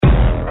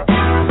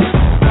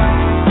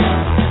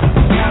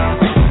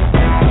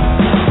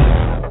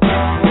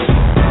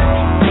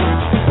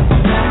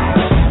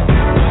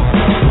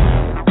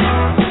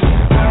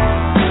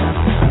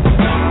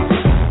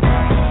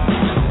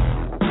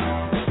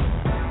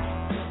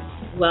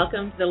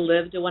Welcome to the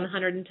Live to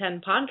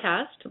 110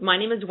 podcast. My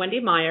name is Wendy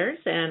Myers,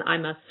 and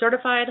I'm a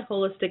certified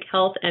holistic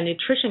health and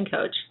nutrition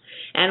coach.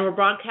 And we're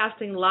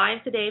broadcasting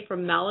live today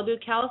from Malibu,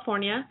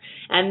 California.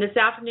 And this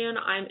afternoon,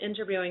 I'm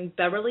interviewing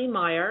Beverly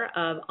Meyer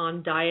of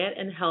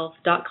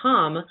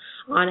OnDietAndHealth.com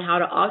on how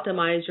to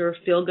optimize your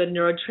feel-good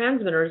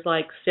neurotransmitters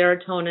like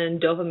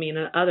serotonin, dopamine,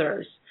 and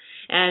others.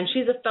 And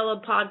she's a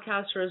fellow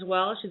podcaster as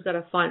well. She's got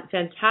a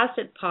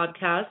fantastic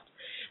podcast.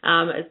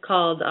 It's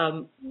called,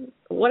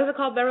 what is it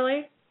called,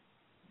 Beverly?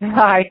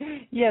 Hi.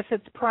 Yes,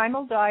 it's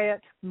Primal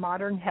Diet,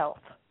 Modern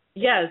Health.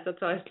 Yes, that's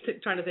what I was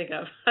trying to think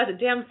of. I had a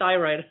damn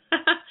thyroid.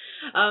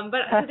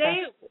 But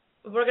today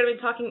we're going to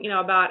be talking,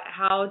 about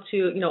how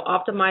to,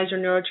 optimize your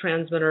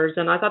neurotransmitters.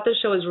 And I thought this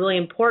show is really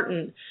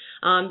important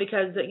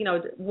because,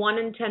 1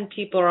 in 10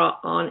 people are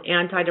on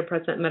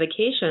antidepressant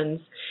medications.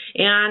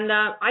 And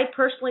I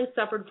personally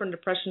suffered from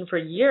depression for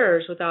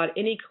years without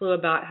any clue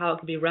about how it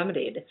could be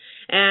remedied.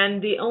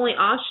 And the only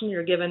option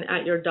you're given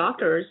at your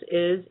doctor's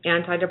is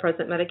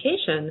antidepressant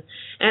medication.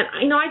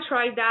 And, I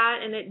tried that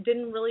and it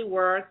didn't really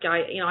work.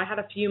 I had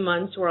a few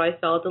months where I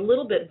felt a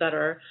little bit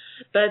better,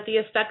 but the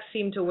effects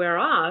seemed to wear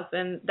off.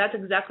 And that's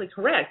exactly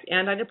correct.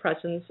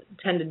 Antidepressants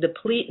tend to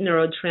deplete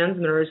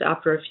neurotransmitters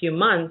after a few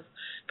months,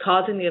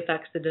 causing the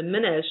effects to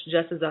diminish,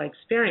 just as I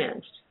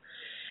experienced.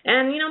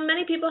 And,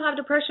 many people have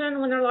depression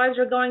when their lives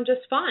are going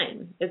just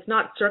fine. It's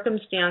not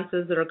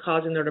circumstances that are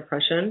causing their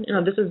depression.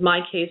 This is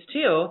my case,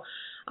 too.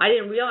 I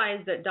didn't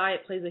realize that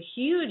diet plays a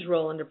huge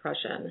role in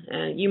depression.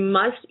 And you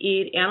must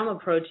eat animal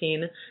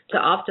protein to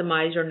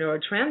optimize your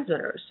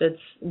neurotransmitters. It's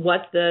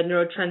what the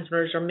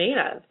neurotransmitters are made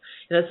of.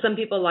 Some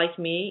people like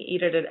me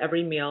eat it at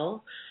every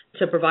meal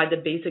to provide the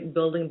basic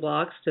building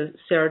blocks to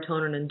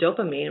serotonin and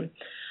dopamine.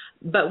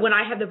 But when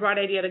I had the bright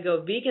idea to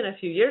go vegan a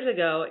few years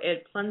ago,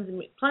 it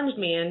plunged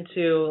me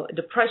into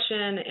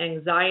depression,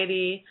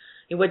 anxiety,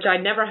 which I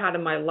never had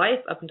in my life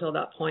up until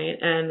that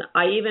point. And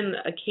I even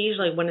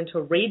occasionally went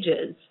into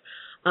rages,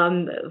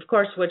 of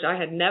course, which I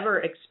had never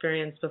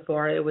experienced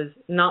before. It was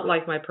not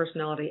like my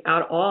personality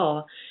at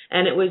all.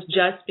 And it was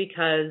just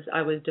because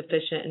I was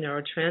deficient in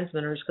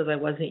neurotransmitters because I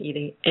wasn't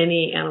eating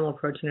any animal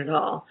protein at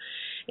all.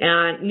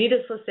 And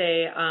needless to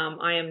say,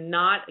 I am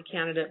not a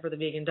candidate for the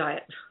vegan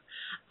diet.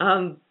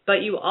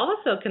 But you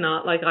also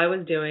cannot, like I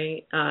was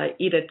doing,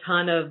 eat a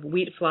ton of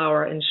wheat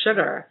flour and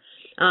sugar.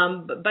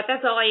 But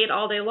that's all I ate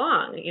all day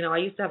long. I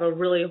used to have a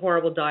really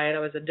horrible diet. I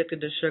was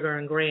addicted to sugar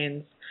and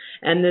grains.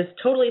 And this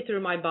totally threw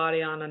my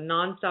body on a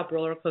nonstop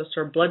roller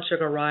coaster blood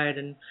sugar ride.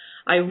 And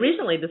I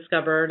recently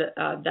discovered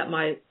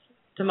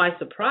to my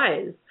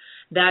surprise,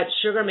 that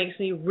sugar makes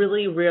me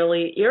really,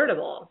 really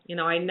irritable.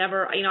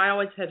 I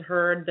always had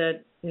heard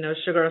that,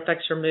 sugar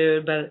affects your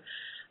mood, but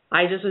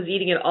I just was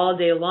eating it all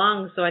day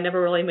long, so I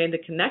never really made the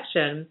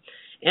connection.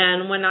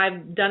 And when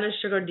I've done a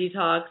sugar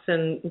detox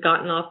and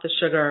gotten off the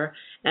sugar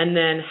and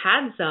then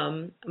had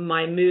some,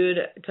 my mood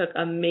took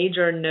a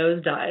major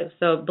nosedive.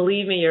 So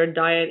believe me, your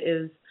diet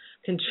is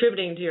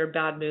contributing to your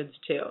bad moods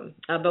too.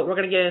 But we're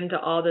going to get into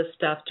all this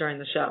stuff during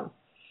the show.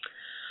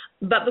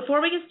 But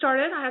before we get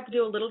started, I have to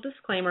do a little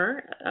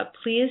disclaimer.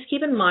 Please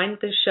keep in mind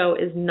that this show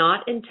is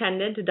not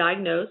intended to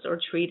diagnose or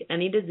treat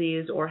any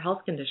disease or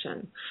health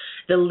condition.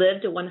 The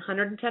Live to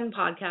 110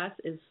 podcast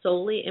is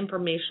solely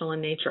informational in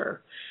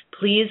nature.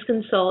 Please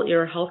consult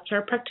your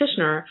healthcare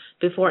practitioner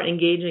before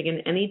engaging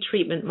in any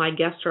treatment my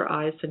guests or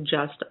I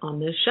suggest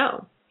on this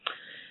show.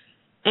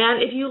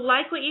 And if you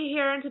like what you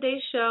hear in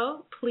today's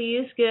show,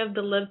 please give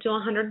the Live to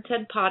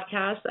 110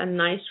 podcast a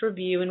nice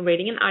review and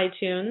rating in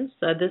iTunes.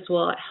 This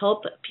will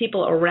help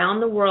people around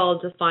the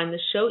world to find the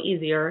show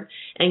easier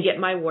and get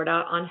my word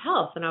out on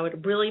health, and I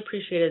would really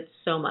appreciate it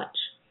so much.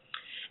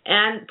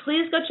 And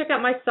please go check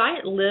out my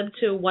site, live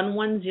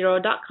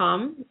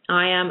to110.com.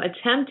 I am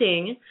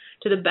attempting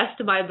to the best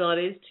of my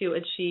abilities to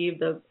achieve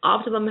the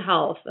optimum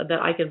health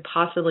that I could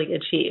possibly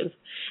achieve.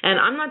 And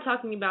I'm not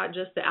talking about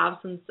just the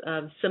absence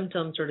of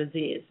symptoms or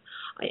disease.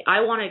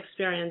 I want to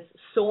experience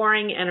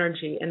soaring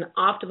energy and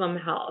optimum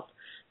health.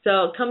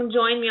 So come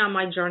join me on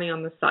my journey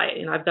on the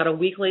site. I've got a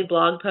weekly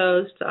blog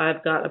post.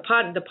 I've got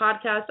the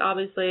podcast,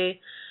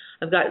 obviously.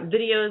 I've got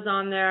videos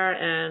on there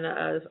and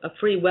a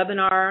free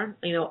webinar,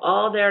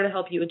 all there to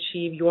help you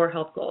achieve your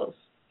health goals.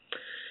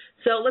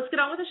 So let's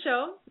get on with the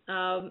show.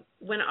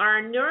 When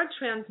our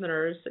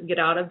neurotransmitters get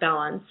out of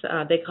balance,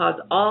 they cause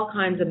all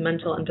kinds of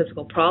mental and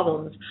physical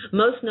problems,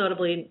 most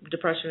notably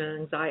depression and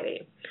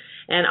anxiety.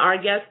 And our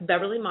guest,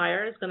 Beverly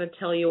Meyer, is going to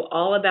tell you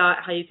all about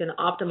how you can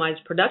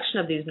optimize production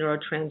of these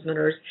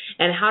neurotransmitters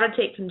and how to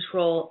take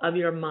control of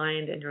your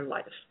mind and your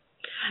life.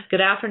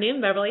 Good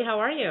afternoon, Beverly. How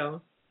are you?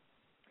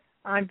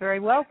 I'm very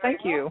well,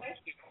 thank you.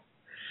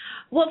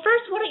 Well,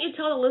 first, why don't you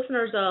tell the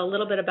listeners a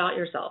little bit about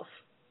yourself?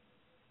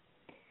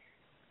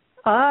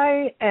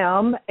 I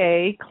am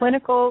a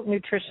clinical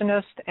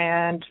nutritionist,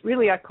 and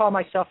really I call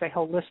myself a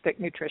holistic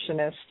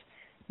nutritionist.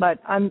 But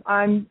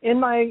I'm in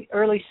my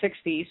early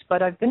 60s,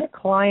 but I've been a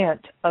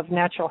client of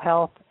natural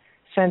health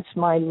since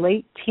my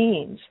late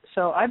teens.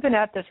 So I've been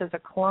at this as a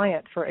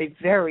client for a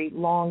very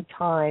long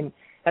time,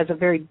 as a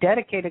very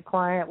dedicated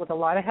client with a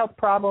lot of health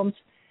problems.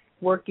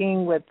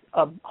 working with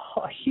a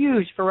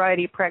huge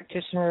variety of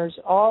practitioners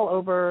all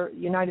over the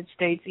United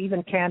States,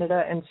 even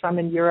Canada, and some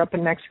in Europe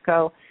and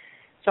Mexico.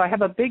 So I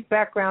have a big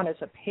background as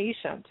a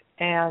patient,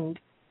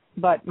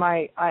 but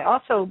my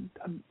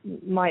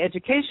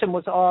education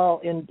was all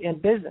in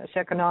business,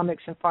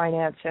 economics and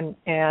finance,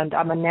 and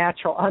I'm a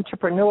natural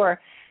entrepreneur.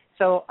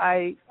 So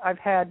I've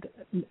had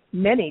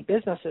many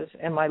businesses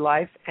in my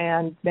life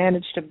and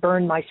managed to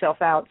burn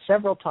myself out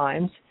several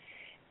times.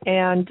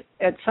 And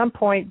at some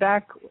point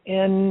back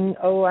in,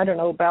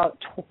 about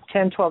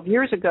 10, 12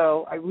 years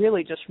ago, I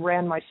really just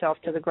ran myself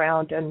to the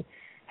ground and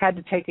had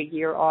to take a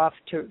year off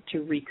to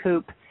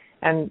recoup.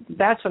 And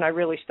that's when I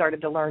really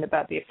started to learn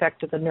about the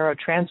effect of the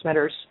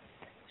neurotransmitters.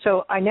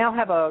 So I now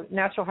have a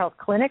natural health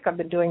clinic. I've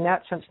been doing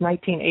that since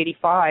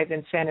 1985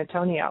 in San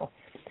Antonio.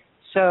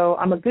 So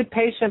I'm a good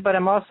patient, but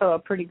I'm also a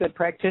pretty good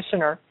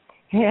practitioner.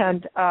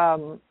 And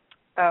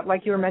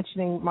like you were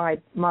mentioning, my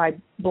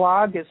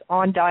blog is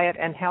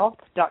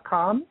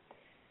ondietandhealth.com.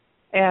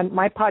 And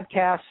my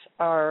podcasts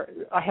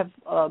I have,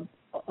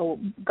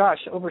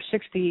 over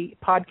 60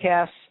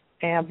 podcasts,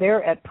 and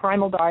they're at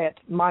Primal Diet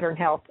Modern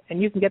Health.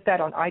 And you can get that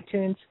on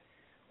iTunes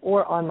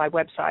or on my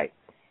website.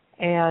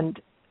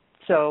 And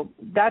so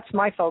that's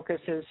my focus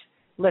is,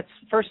 let's,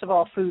 first of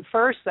all, food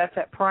first. That's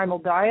that primal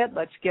diet.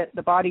 Let's get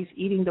the bodies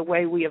eating the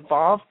way we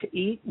evolved to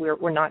eat.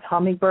 We're not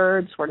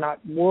hummingbirds. We're not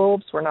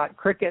wolves. We're not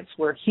crickets.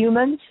 We're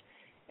humans.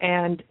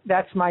 And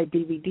that's my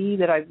DVD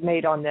that I've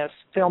made on this,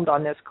 filmed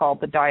on this,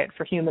 called The Diet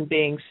for Human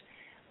Beings.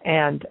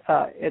 And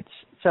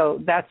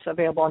that's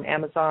available on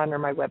Amazon or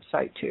my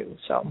website too.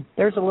 So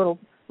there's a little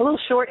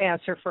short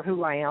answer for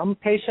who I am,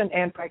 patient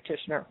and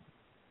practitioner.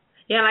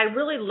 Yeah, and I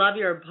really love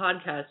your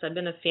podcast. I've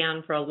been a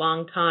fan for a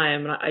long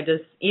time, and I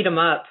just eat them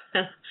up.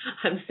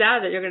 I'm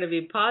sad that you're going to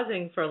be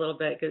pausing for a little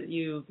bit because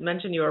you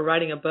mentioned you were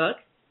writing a book.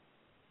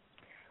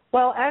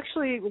 Well,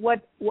 actually,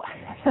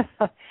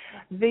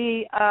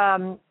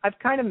 I've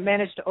kind of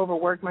managed to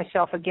overwork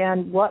myself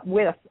again. What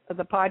with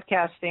the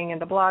podcasting and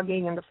the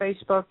blogging and the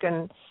Facebook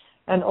and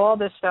all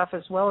this stuff,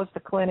 as well as the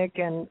clinic,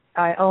 and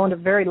I own a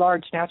very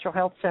large natural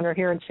health center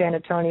here in San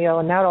Antonio,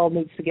 and that all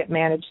needs to get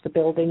managed, the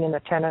building and the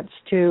tenants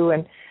too,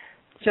 and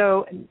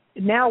so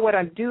now what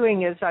I'm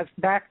doing is I've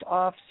backed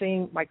off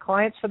seeing my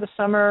clients for the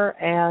summer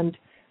and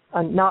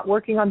I'm not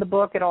working on the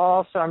book at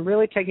all. So I'm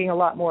really taking a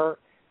lot more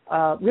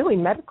really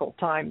medical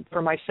time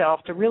for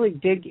myself to really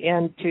dig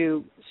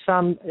into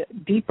some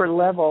deeper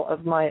level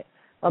of my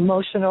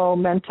emotional,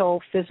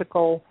 mental,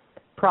 physical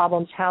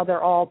problems, how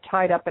they're all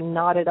tied up and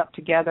knotted up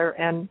together.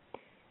 And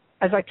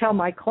as I tell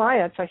my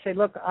clients, I say,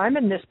 look, I'm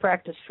in this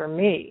practice for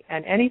me,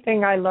 and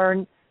anything I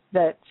learn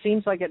that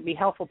seems like it'd be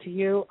helpful to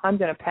you, I'm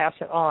going to pass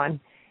it on.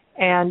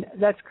 And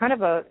that's kind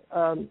of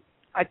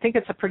I think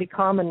it's a pretty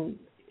common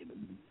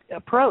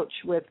approach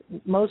with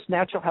most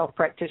natural health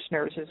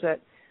practitioners, is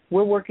that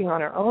we're working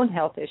on our own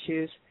health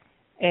issues,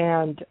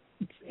 and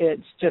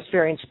it's just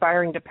very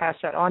inspiring to pass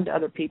that on to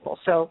other people.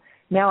 So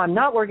now I'm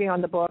not working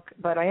on the book,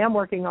 but I am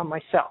working on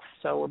myself.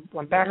 So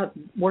I'm back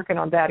working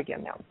on that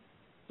again now.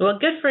 Well,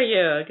 good for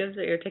you. Good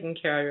that you're taking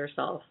care of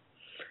yourself.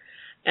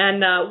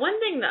 And one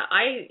thing that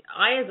I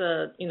as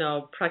a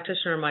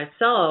practitioner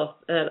myself,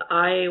 that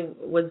I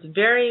was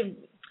really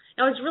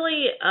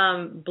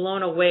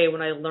blown away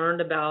when I learned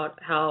about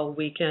how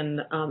we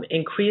can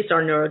increase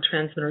our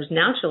neurotransmitters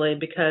naturally,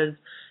 because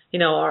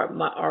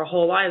our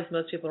whole lives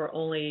most people are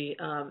only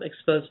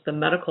exposed to the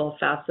medical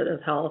facet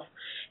of health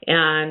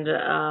and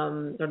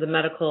or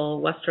the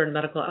Western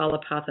medical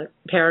allopathic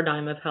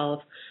paradigm of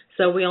health.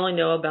 So we only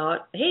know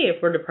about, hey,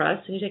 if we're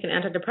depressed, and you take an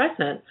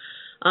antidepressant.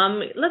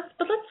 Let's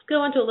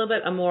go into a little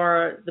bit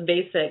more the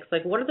basics.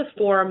 Like, what are the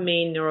four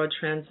main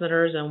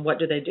neurotransmitters, and what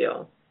do they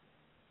do?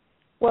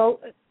 Well,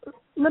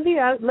 let me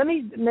ask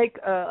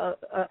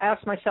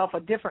myself a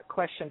different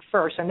question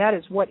first, and that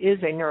is, what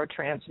is a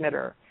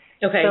neurotransmitter?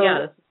 Okay, so,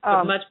 yeah,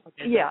 much.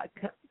 Yeah,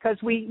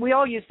 because we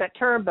all use that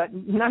term, but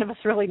none of us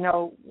really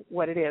know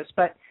what it is.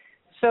 But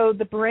so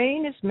the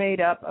brain is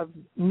made up of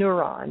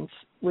neurons,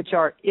 which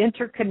are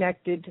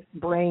interconnected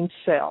brain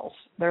cells.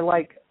 They're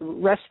like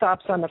rest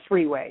stops on the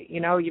freeway.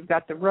 You've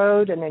got the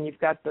road, and then you've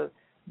got the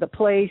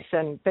place,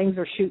 and things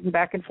are shooting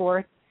back and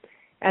forth.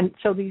 And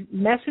so these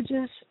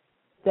messages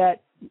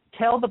that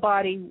tell the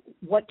body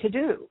what to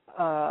do,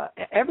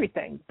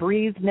 everything.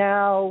 Breathe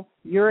now,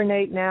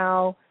 urinate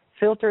now,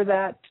 filter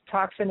that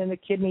toxin in the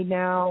kidney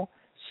now,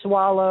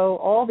 swallow.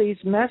 All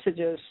these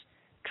messages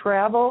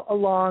travel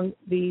along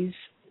these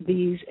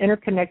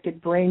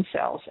interconnected brain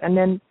cells. And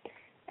then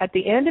at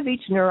the end of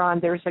each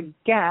neuron, there's a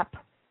gap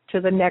to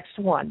the next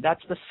one.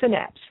 That's the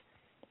synapse.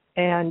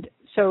 And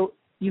so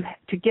you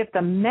have to get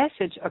the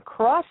message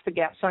across the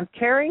gap. So I'm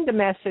carrying the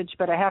message,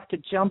 but I have to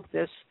jump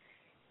this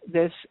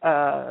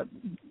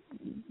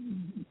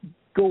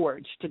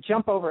gorge, to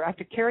jump over. I have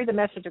to carry the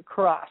message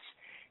across.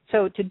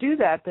 So to do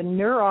that, the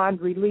neuron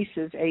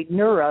releases a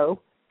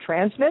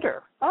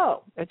neurotransmitter.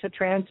 Oh, it's a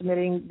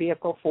transmitting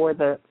vehicle for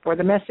the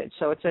message.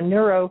 So it's a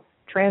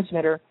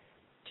neurotransmitter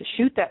to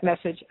shoot that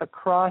message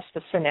across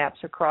the synapse,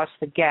 across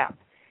the gap.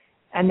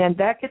 And then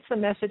that gets the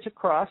message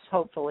across,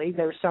 hopefully.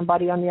 There's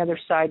somebody on the other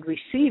side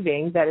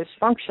receiving that is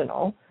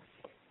functional.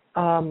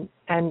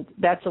 And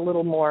that's a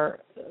little more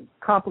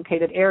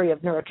complicated area of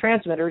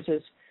neurotransmitters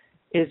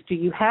is do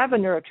you have a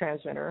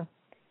neurotransmitter?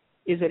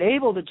 Is it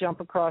able to jump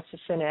across the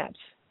synapse?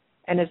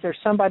 And is there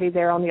somebody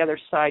there on the other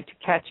side to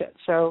catch it?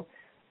 So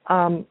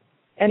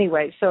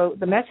anyway, so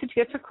the message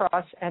gets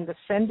across, and the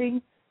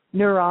sending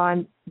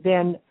neuron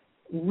then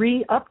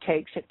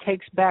reuptakes. It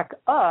takes back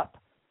up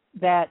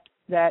that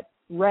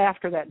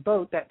raft or that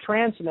boat, that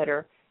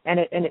transmitter, and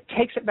it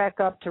takes it back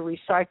up to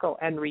recycle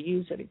and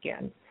reuse it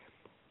again.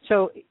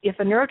 So if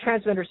a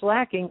neurotransmitter is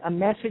lacking, a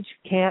message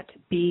can't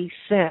be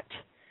sent.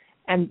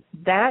 And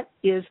that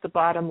is the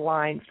bottom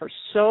line for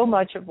so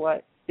much of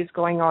what is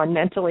going on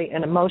mentally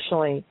and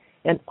emotionally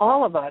in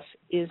all of us,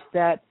 is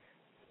that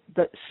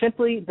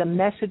simply the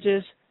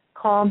messages: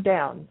 calm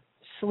down,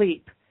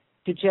 sleep,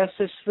 digest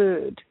this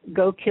food,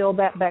 go kill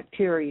that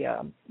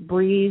bacteria,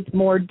 breathe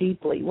more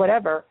deeply,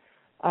 whatever,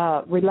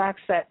 relax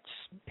that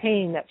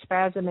pain, that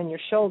spasm in your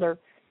shoulder.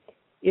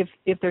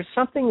 If there's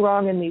something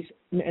wrong in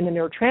the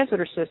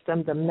neurotransmitter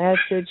system, the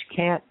message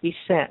can't be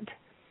sent.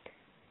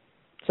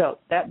 So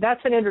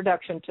that's an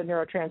introduction to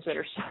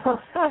neurotransmitters.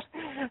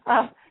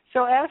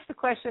 So ask the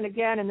question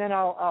again, and then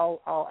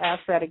I'll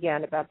ask that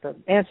again about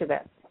answer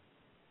that.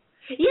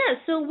 Yeah,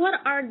 so what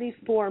are these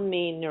 4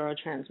 main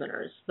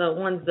neurotransmitters, the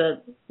ones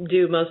that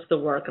do most of the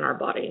work in our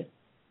body?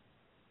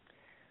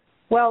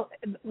 Well,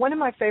 one of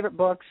my favorite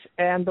books,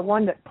 and the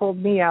one that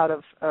pulled me out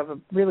of a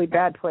really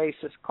bad place,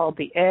 is called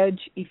The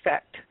Edge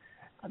Effect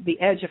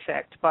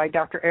by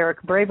Dr.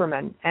 Eric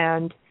Braverman.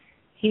 And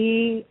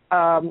he,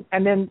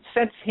 and then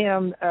since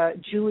him,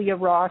 Julia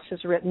Ross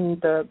has written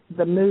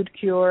the Mood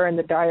Cure and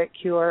the Diet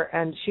Cure,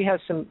 and she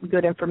has some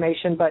good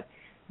information, but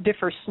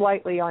differs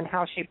slightly on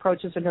how she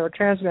approaches the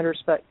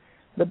neurotransmitters. But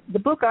the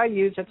book I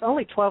use, it's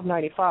only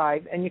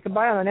 $12.95, and you can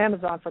buy it on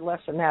Amazon for less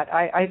than that.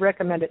 I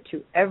recommend it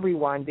to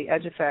everyone, The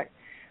Edge Effect.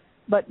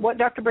 But what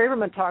Dr.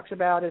 Braverman talks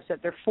about is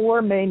that there are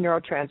 4 main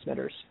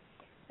neurotransmitters,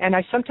 and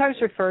I sometimes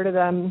refer to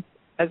them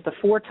as the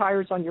 4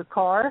 tires on your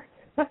car.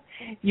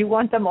 You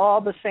want them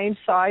all the same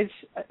size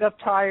of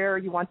tire.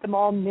 You want them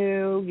all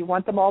new. You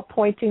want them all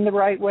pointing the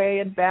right way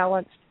and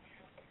balanced.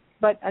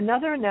 But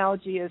another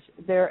analogy is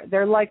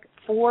they're like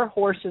 4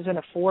 horses in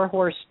a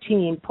 4-horse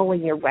team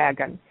pulling your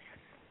wagon.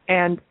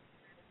 And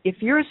if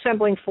you're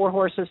assembling 4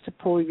 horses to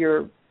pull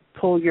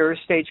your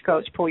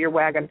stagecoach, pull your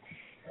wagon,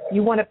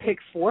 you want to pick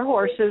 4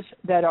 horses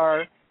that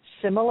are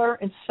similar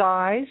in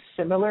size,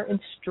 similar in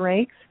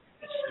strength,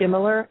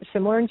 similar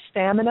in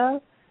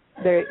stamina.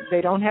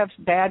 They don't have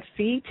bad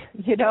feet,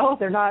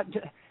 they're not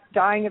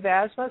dying of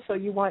asthma. So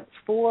you want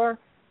 4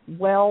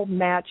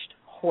 well-matched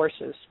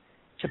horses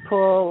to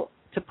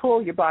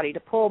pull your body, to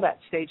pull that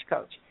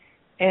stagecoach.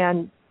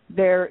 And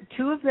 2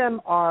 of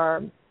them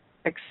are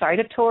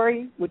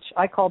excitatory, which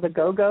I call the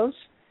go-go's,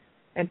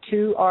 and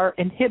 2 are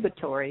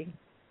inhibitory,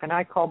 and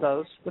I call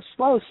those the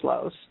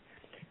slows.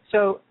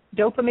 So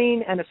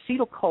dopamine and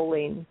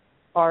acetylcholine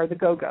are the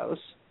go-go's,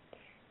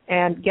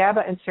 and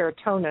GABA and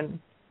serotonin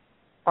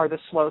are the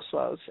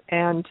slows.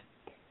 And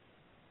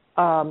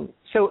I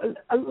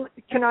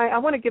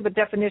want to give a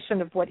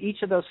definition of what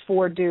each of those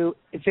 4 do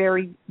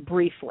very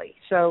briefly.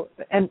 So,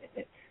 and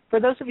for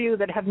those of you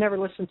that have never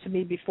listened to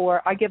me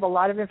before, I give a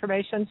lot of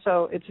information,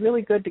 so it's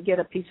really good to get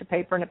a piece of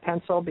paper and a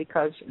pencil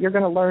because you're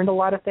going to learn a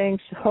lot of things.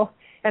 So,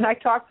 and I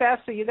talk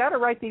fast, so you got to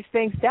write these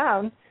things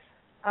down.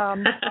 All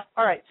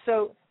right,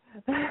 so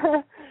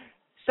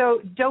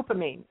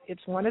dopamine,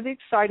 it's one of the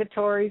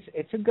excitatories.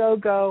 It's a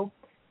go-go.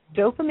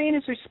 Dopamine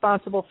is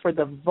responsible for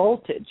the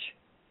voltage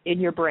in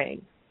your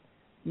brain,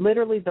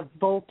 literally the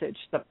voltage,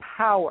 the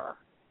power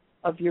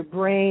of your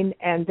brain,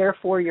 and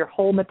therefore your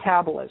whole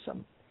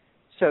metabolism.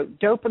 So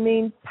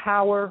dopamine,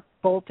 power,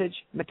 voltage,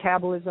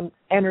 metabolism,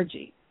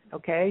 energy,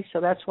 okay?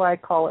 So that's why I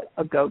call it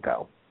a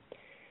go-go.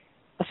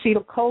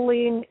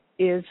 Acetylcholine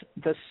is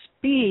the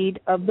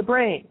speed of the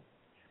brain.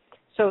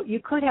 So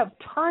you could have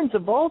tons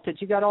of voltage.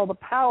 You got all the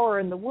power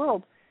in the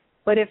world,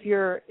 but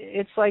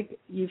it's like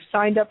you've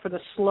signed up for the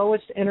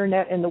slowest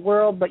internet in the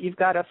world, but you've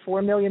got a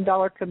 $4 million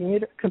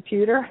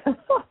computer.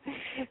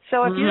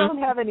 So if you don't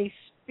have any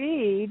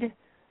speed,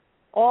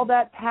 all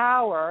that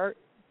power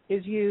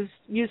is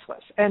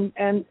useless. And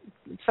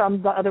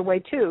some the other way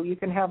too. You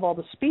can have all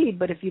the speed,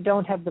 but if you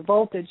don't have the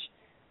voltage,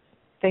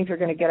 things are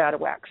going to get out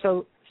of whack.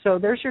 So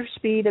there's your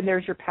speed and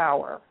there's your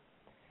power.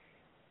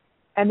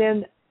 And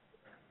then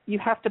you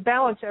have to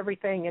balance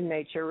everything in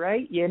nature,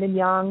 right? Yin and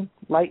yang,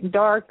 light and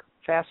dark,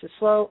 fast and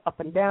slow, up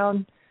and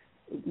down,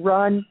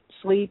 run,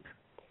 sleep.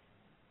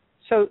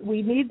 So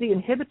we need the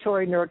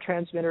inhibitory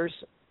neurotransmitters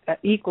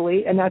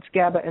equally, and that's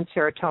GABA and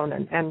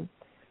serotonin. And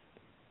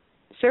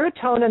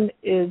serotonin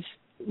is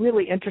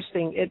really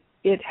interesting.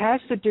 It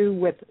has to do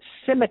with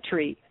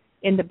symmetry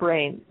in the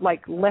brain,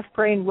 like left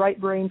brain, right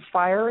brain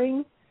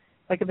firing.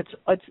 Like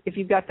if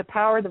you've got the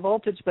power, the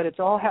voltage, but it's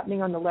all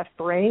happening on the left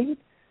brain,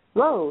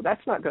 whoa,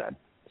 that's not good.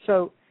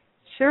 So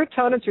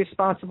serotonin's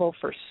responsible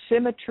for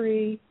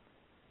symmetry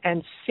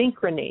and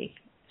synchronicity.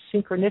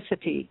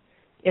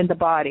 in the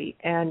body,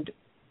 and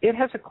it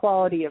has a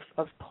quality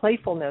of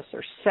playfulness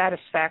or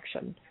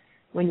satisfaction.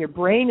 When your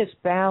brain is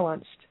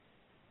balanced,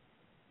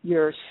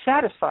 you're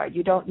satisfied.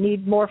 You don't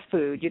need more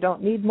food. You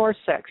don't need more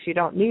sex. You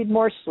don't need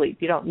more sleep.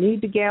 You don't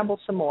need to gamble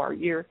some more.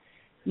 You're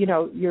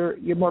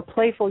more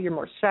playful. You're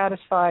more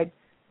satisfied.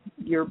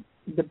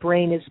 The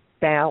brain is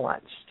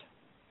balanced.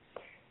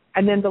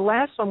 And then the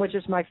last one, which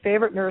is my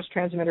favorite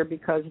neurotransmitter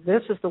because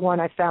this is the one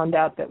I found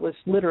out that was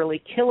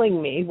literally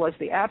killing me, was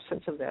the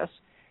absence of this,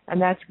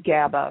 and that's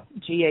GABA,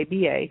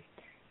 G-A-B-A.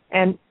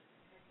 And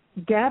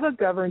GABA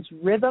governs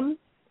rhythm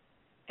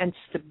and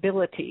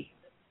stability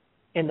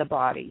in the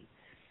body.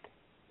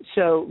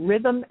 So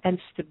rhythm and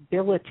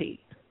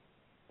stability.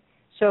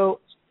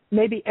 So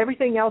maybe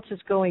everything else is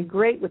going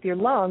great with your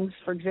lungs,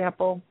 for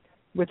example,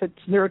 with its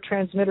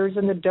neurotransmitters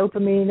and the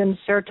dopamine and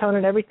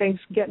serotonin, everything's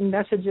getting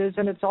messages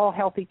and it's all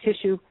healthy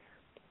tissue.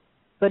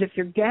 But if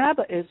your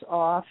GABA is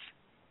off,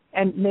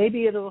 and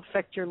maybe it'll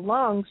affect your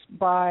lungs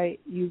by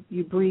you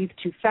breathe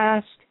too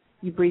fast,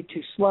 you breathe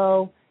too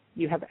slow,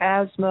 you have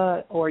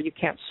asthma, or you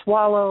can't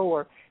swallow,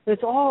 or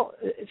it's all.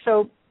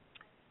 So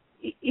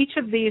each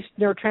of these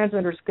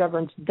neurotransmitters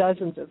governs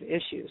dozens of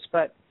issues,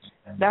 but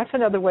that's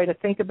another way to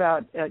think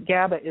about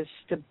GABA is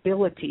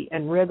stability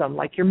and rhythm.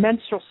 Like your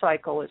menstrual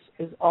cycle is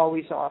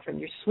always off, and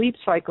your sleep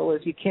cycle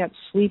is you can't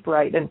sleep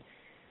right, and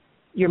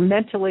you're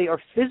mentally or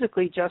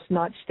physically just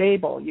not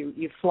stable.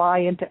 You fly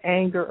into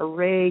anger or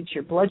rage,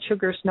 your blood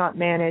sugar's not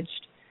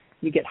managed,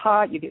 you get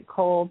hot, you get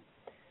cold.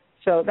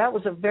 So that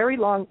was a very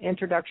long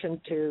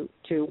introduction to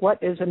what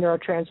is a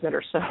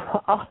neurotransmitter. So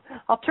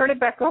I'll turn it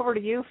back over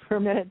to you for a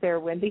minute there,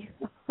 Wendy.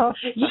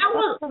 Yeah,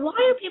 well, why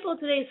are people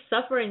today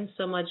suffering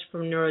so much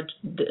from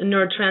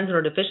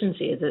neurotransmitter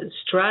deficiency? Is it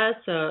stress?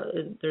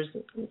 There's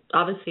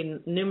obviously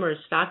numerous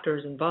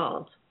factors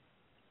involved.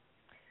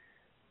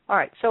 All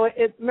right, so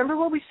remember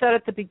what we said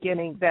at the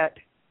beginning, that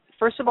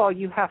first of all,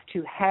 you have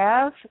to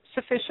have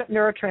sufficient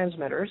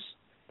neurotransmitters,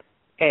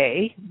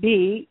 A.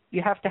 B,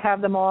 you have to have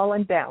them all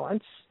in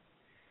balance.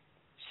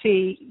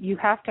 C, you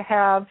have to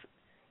have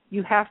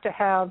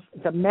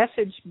the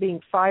message being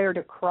fired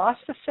across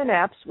the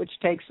synapse, which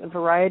takes a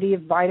variety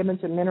of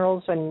vitamins and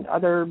minerals and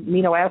other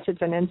amino acids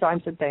and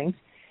enzymes and things.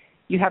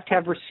 You have to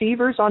have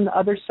receivers on the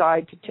other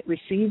side to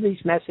receive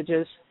these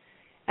messages,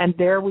 and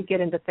there we get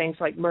into things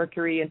like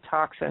mercury and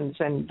toxins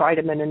and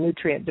vitamin and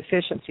nutrient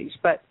deficiencies.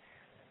 But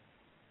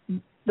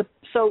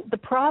so the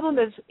problem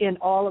is in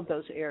all of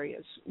those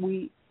areas.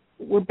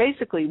 We're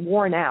basically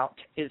worn out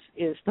is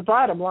the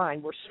bottom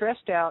line. We're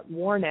stressed out,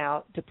 worn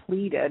out,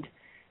 depleted,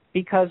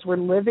 because we're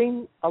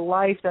living a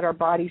life that our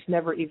bodies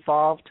never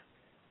evolved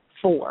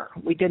for.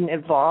 We didn't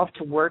evolve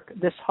to work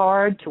this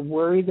hard, to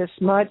worry this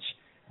much,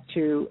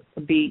 to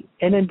be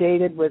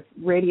inundated with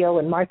radio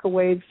and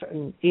microwave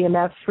and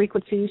EMF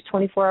frequencies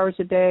 24 hours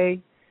a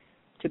day,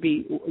 to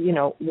be,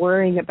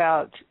 worrying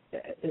about,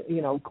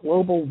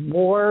 global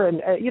war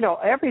and,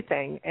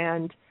 everything.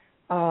 And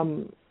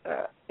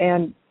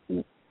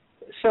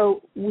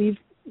so we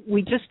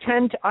just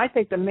tend to, I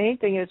think the main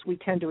thing is we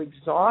tend to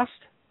exhaust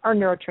our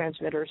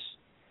neurotransmitters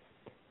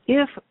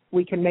if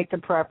we can make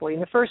them properly in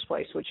the first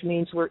place, which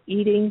means we're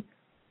eating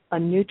a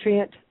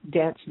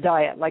nutrient-dense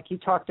diet. Like you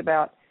talked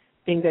about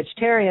being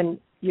vegetarian,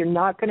 you're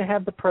not going to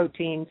have the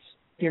proteins,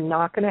 you're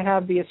not going to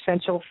have the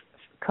essential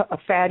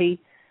fatty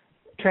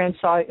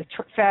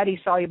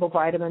soluble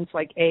vitamins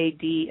like A,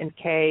 D, and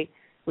K,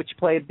 which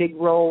play a big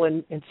role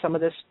in some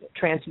of this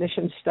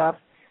transmission stuff.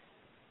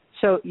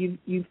 So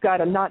you've got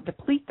to not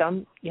deplete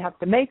them, you have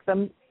to make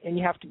them, and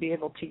you have to be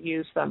able to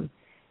use them.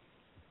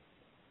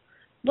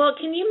 Well,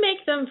 can you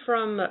make them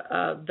from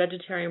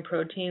vegetarian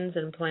proteins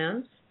and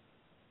plants?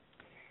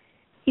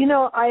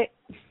 I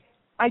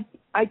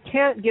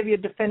can't give you a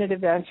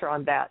definitive answer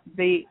on that.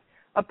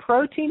 A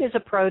protein is a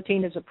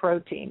protein is a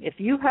protein. If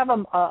you have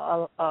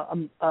a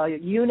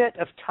unit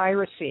of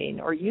tyrosine,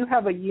 or you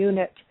have a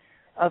unit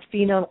of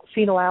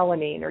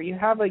phenylalanine, or you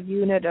have a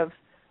unit of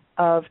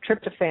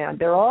tryptophan,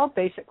 they're all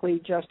basically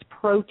just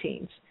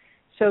proteins.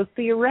 So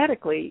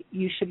theoretically,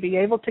 you should be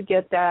able to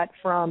get that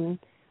from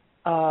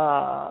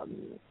a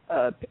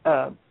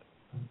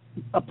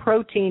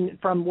protein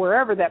from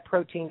wherever that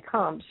protein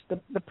comes.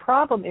 The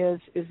problem is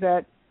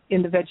that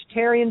in the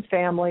vegetarian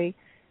family,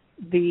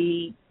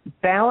 the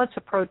balance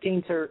of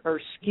proteins are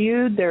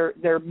skewed. There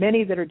are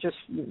many that are just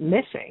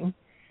missing.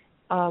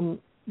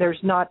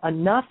 There's not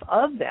enough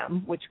of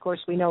them, which of course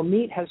we know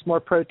meat has more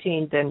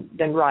protein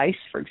than rice,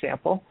 for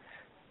example.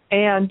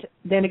 And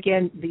then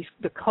again, these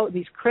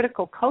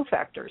critical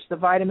cofactors, the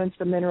vitamins,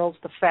 the minerals,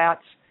 the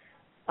fats,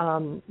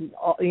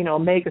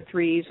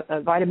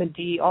 omega-3s, vitamin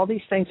D, all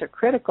these things are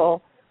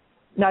critical,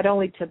 not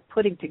only to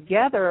putting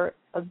together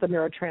of the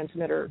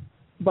neurotransmitter,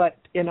 but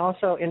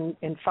also in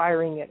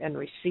firing it and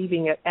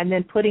receiving it and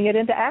then putting it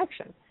into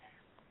action.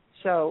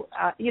 So,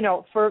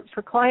 for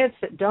clients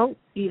that don't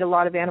eat a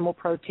lot of animal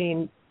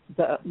protein,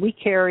 we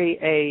carry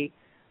a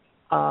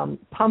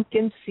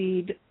pumpkin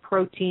seed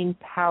protein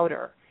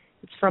powder.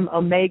 It's from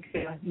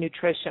Omega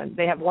Nutrition.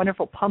 They have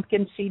wonderful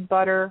pumpkin seed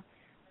butter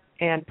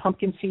and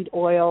pumpkin seed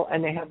oil,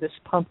 and they have this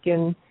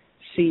pumpkin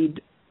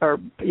seed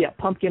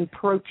pumpkin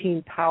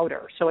protein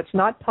powder. So it's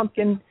not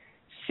pumpkin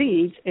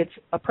seeds, it's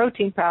a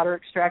protein powder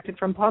extracted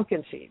from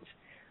pumpkin seeds.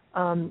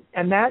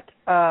 And that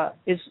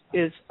is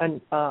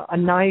a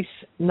nice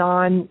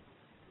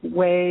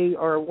non-whey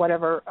or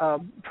whatever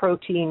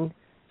protein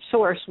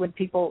source when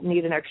people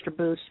need an extra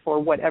boost for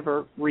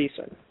whatever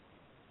reason.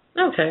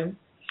 Okay.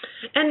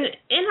 And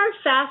in our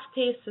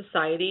fast-paced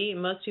society,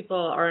 most people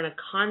are in a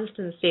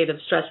constant state of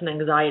stress and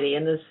anxiety,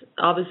 and this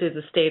obviously is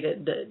a state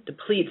that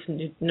depletes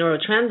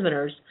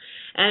neurotransmitters.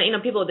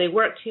 And, people, they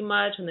work too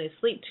much and they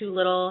sleep too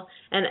little.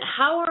 And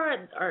how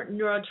are our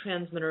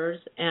neurotransmitters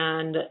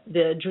and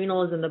the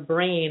adrenals in the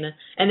brain,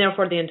 and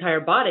therefore the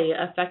entire body,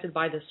 affected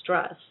by this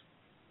stress?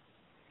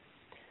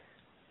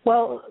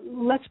 Well,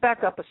 let's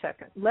back up a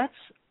second. Let's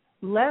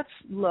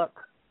look.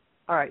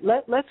 All right,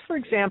 let's, for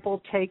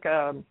example, take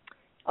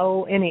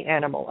any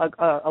animal,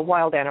 a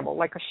wild animal,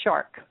 like a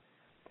shark.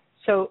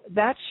 So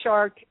that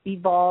shark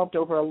evolved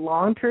over a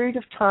long period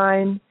of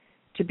time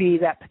to be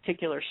that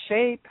particular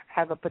shape,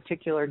 have a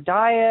particular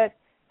diet,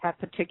 have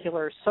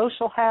particular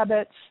social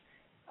habits.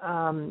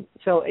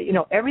 So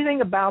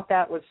everything about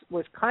that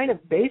was kind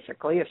of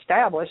basically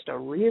established a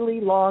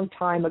really long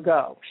time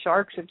ago.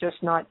 Sharks have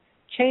just not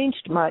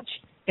changed much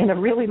in a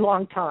really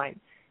long time.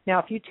 Now,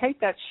 if you take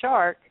that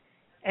shark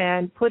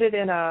and put it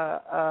in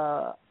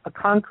a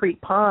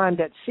concrete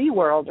pond at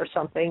SeaWorld or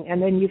something,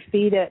 and then you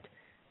feed it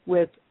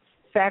with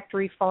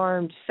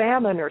factory-farmed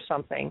salmon or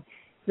something,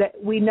 that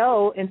we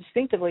know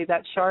instinctively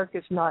that shark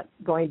is not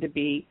going to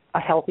be a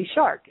healthy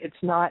shark. It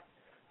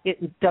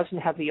doesn't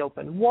have the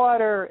open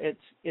water.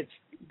 It's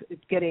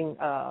getting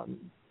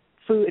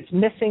food. It's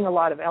missing a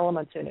lot of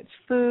elements in its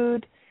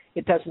food.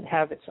 It doesn't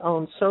have its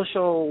own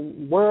social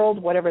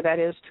world, whatever that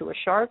is to a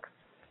shark.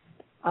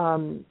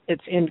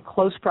 It's in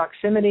close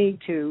proximity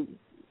to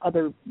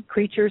other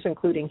creatures,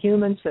 including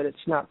humans, that it's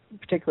not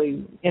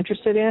particularly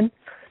interested in.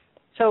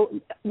 So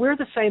we're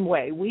the same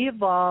way. We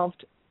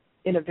evolved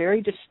in a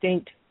very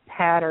distinct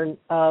pattern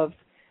of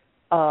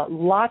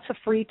lots of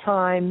free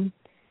time,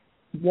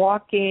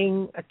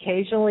 walking,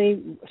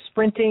 occasionally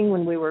sprinting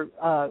when we were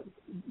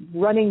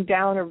running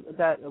down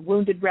that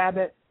wounded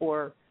rabbit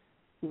or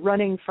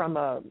running from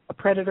a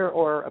predator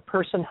or a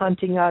person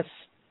hunting us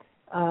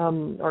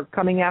or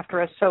coming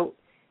after us.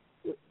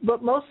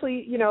 But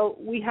mostly,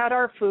 we had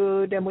our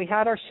food and we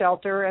had our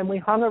shelter and we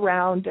hung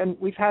around and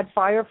we've had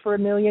fire for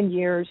 1,000,000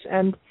 years.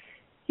 And,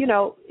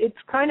 it's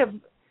kind of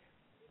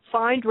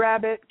find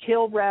rabbit,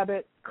 kill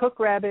rabbit, cook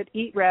rabbit,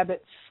 eat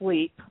rabbit,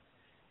 sleep,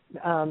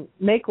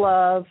 make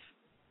love,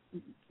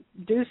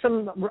 do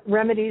some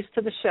remedies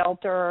to the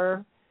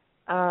shelter,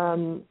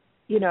 and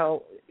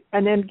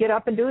then get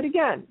up and do it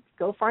again.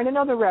 Go find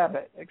another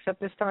rabbit, except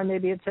this time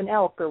maybe it's an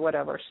elk or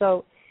whatever.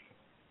 So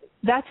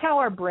that's how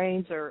our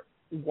brains are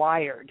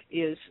wired,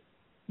 is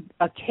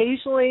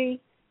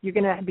occasionally you're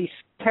going to be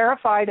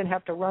terrified and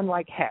have to run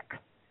like heck.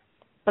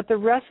 But the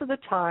rest of the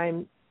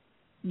time,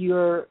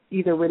 you're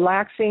either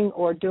relaxing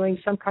or doing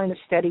some kind of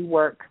steady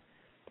work,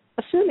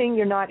 assuming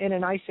you're not in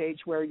an ice age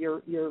where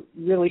you're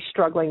really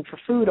struggling for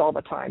food all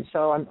the time.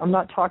 So I'm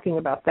not talking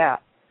about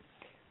that.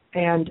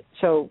 And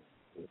so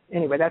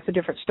anyway, that's a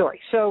different story.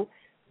 So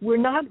we're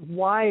not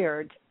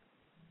wired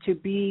to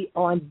be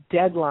on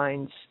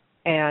deadlines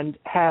and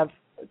have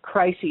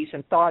crises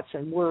and thoughts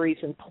and worries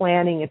and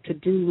planning and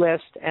to-do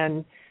list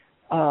and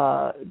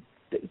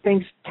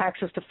things,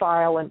 taxes to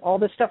file and all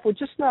this stuff. We're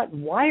just not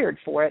wired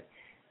for it.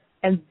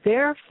 And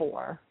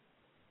therefore,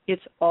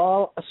 it's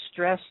all a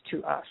stress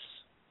to us.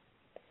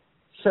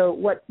 So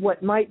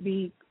what might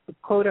be,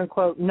 quote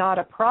unquote, not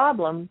a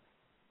problem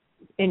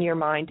in your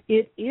mind,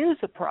 it is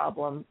a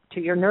problem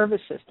to your nervous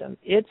system.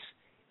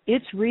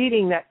 It's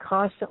reading that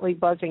constantly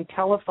buzzing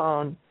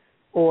telephone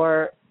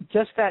or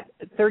just that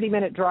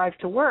 30-minute drive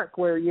to work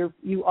where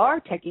you are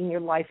taking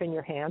your life in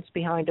your hands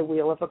behind a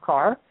wheel of a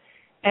car,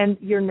 and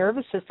your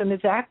nervous system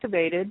is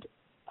activated,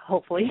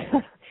 hopefully,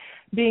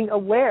 being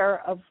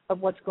aware of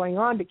what's going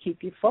on to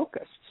keep you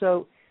focused.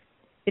 So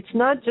it's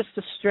not just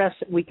a stress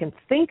that we can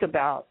think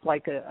about,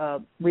 like a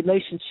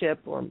relationship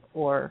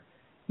or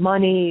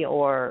money,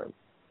 or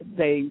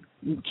they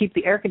keep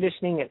the air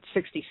conditioning at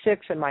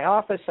 66 in my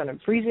office and I'm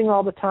freezing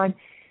all the time.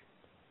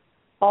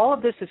 All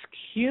of this is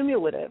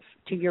cumulative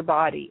to your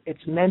body.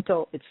 It's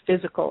mental, it's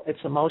physical, it's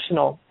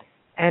emotional,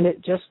 and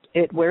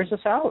it wears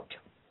us out.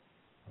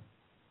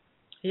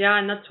 Yeah,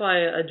 and that's why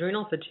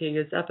adrenal fatigue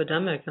is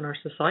epidemic in our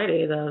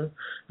society. The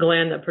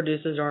gland that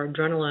produces our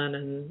adrenaline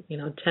and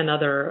 10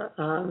 other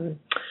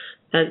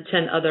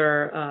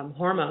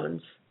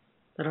hormones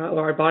that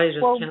our body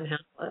just can't handle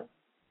it.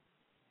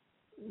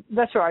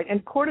 That's right,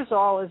 and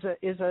cortisol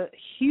is a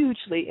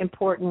hugely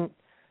important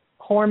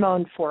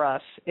hormone for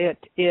us. It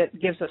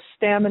gives us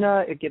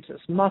stamina, it gives us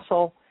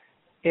muscle,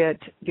 it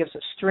gives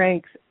us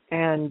strength,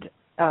 and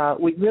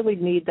we really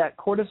need that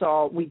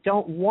cortisol. We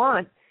don't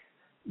want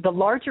the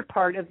larger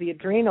part of the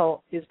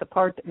adrenal is the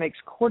part that makes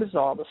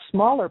cortisol. The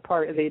smaller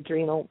part of the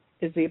adrenal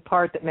is the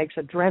part that makes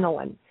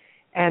adrenaline.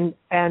 And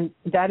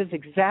that is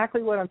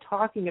exactly what I'm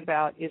talking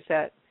about, is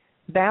that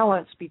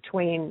balance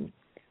between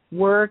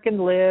work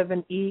and live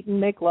and eat and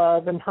make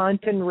love and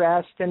hunt and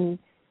rest and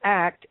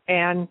act,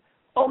 and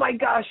oh my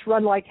gosh,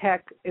 run like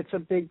heck, it's a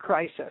big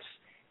crisis.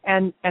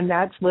 And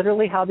that's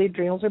literally how the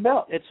adrenals are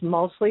built. It's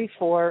mostly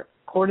for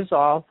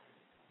cortisol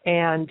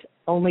and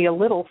only a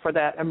little for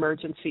that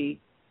emergency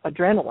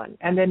adrenaline.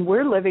 And then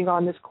we're living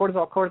on this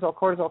cortisol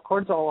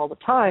all the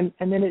time,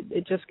 and then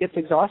it just gets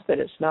exhausted.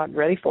 It's not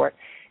ready for it.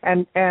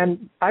 And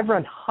I've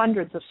run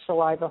hundreds of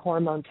saliva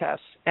hormone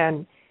tests,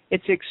 and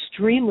it's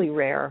extremely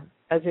rare,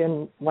 as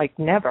in like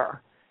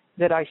never,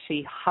 that I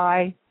see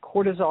high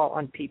cortisol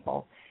on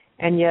people.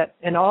 And yet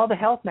in all the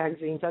health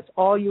magazines, that's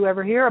all you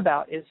ever hear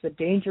about is the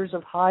dangers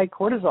of high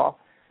cortisol.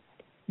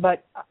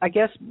 But I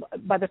guess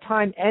by the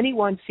time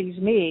anyone sees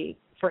me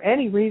for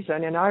any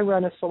reason, and I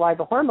run a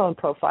saliva hormone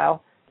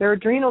profile, their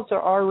adrenals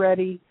are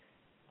already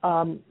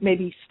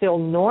maybe still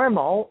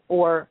normal,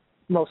 or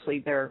mostly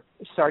they're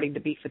starting to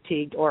be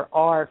fatigued or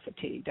are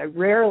fatigued. I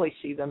rarely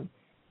see them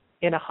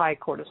in a high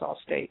cortisol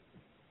state.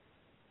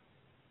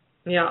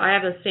 Yeah, I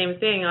have the same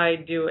thing. I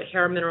do a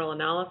hair mineral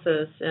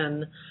analysis,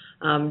 and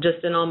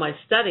just in all my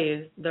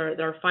studies,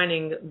 they're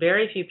finding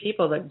very few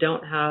people that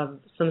don't have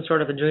some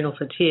sort of adrenal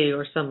fatigue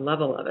or some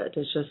level of it.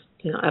 It's just,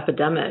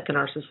 epidemic in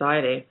our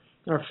society,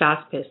 our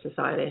fast-paced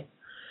society.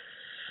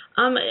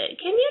 Can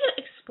you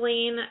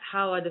explain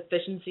how a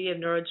deficiency of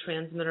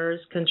neurotransmitters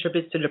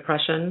contributes to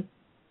depression?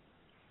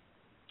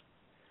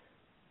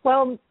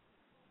 Well,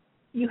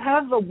 you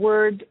have a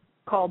word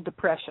called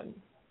depression,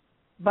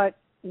 but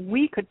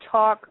we could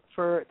talk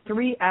for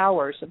 3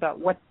 hours about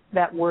what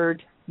that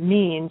word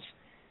means,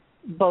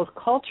 both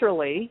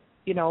culturally,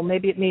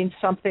 maybe it means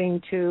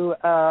something to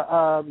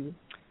a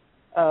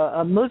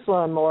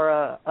Muslim or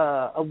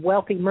a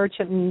wealthy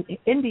merchant in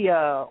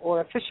India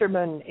or a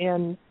fisherman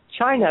in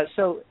China.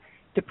 So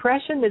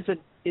depression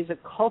is a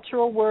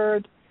cultural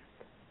word.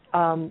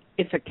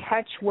 It's a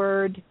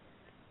catchword.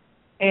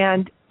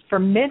 And for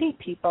many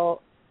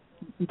people,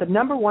 the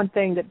number one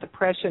thing that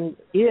depression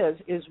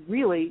is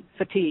really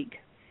fatigue.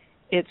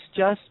 It's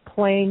just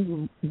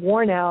plain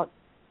worn out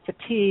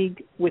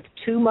fatigue with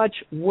too much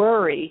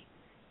worry,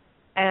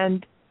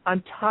 and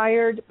I'm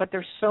tired, but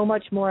there's so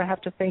much more I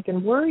have to think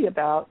and worry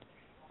about,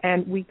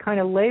 and we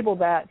kind of label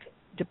that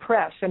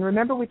depressed. And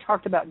remember we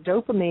talked about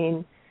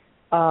dopamine.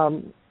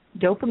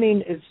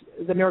 Dopamine is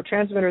the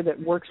neurotransmitter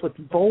that works with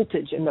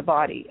voltage in the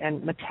body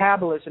and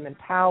metabolism and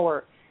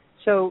power.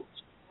 So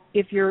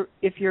if your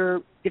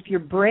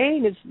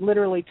brain is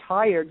literally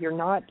tired, you're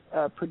not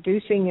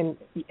producing and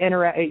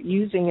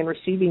using and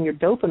receiving your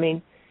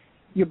dopamine,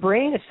 your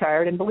brain is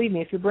tired, and believe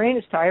me, if your brain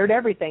is tired,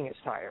 everything is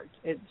tired.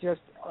 It's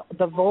just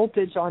the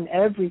voltage on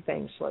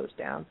everything slows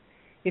down.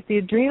 If the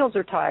adrenals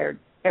are tired,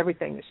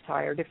 everything is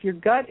tired. If your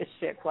gut is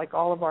sick, like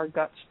all of our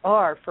guts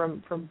are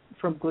from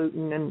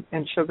gluten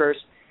and sugars,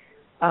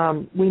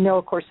 we know,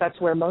 of course,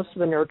 that's where most of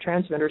the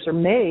neurotransmitters are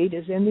made,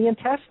 is in the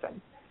intestine.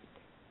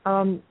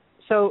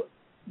 So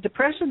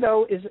depression,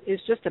 though, is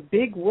just a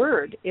big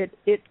word.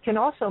 It can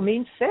also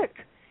mean sick.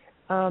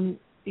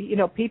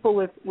 People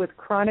with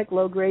chronic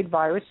low-grade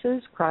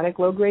viruses, chronic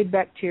low-grade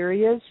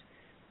bacterias,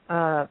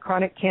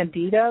 chronic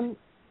candida,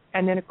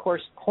 and then, of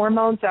course,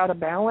 hormones out of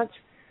balance.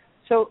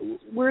 So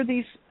we're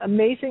these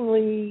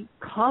amazingly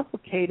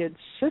complicated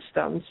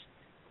systems,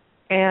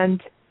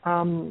 and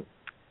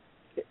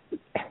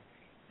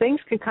things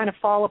can kind of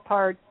fall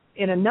apart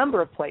in a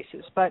number of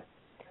places. But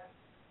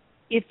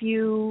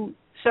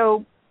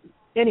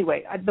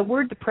anyway, the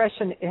word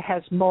depression, it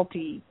has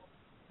multi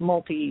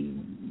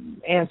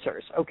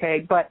answers,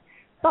 okay? But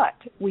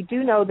we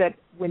do know that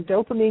when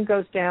dopamine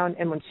goes down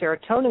and when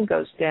serotonin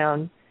goes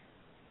down,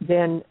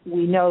 then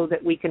we know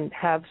that we can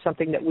have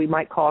something that we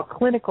might call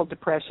clinical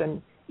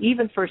depression,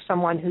 even for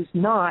someone who's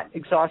not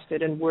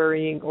exhausted and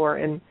worrying or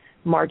in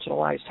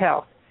marginalized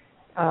health.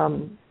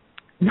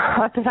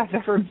 Not that I've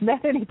ever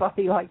met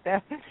anybody like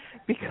that,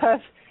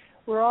 because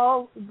we're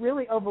all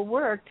really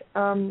overworked,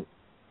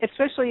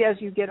 especially as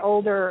you get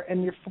older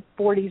in your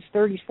 40s,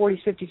 30s,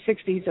 40s, 50s,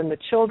 60s, and the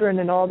children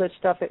and all this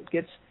stuff, it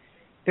gets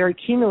very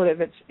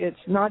cumulative. It's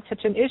not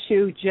such an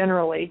issue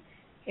generally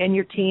in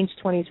your teens,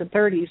 20s, and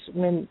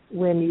 30s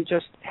when you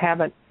just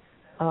haven't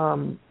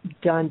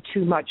done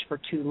too much for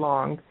too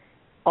long,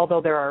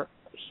 although there are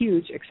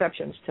huge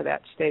exceptions to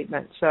that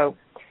statement. So,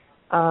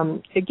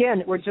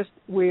 again,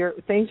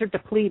 things are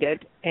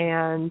depleted,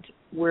 and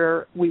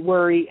we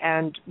worry,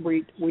 and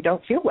we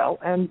don't feel well,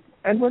 and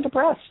we're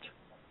depressed.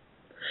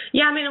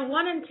 Yeah,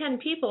 1 in 10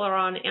 people are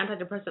on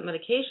antidepressant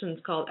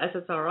medications called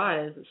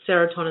SSRIs,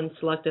 serotonin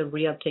selective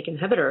reuptake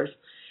inhibitors.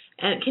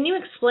 And can you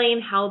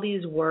explain how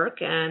these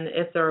work and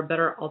if there are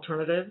better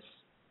alternatives?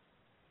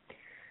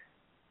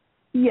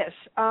 Yes.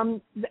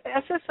 The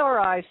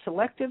SSRI,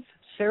 selective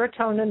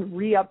serotonin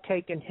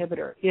reuptake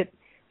inhibitor,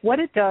 what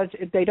it does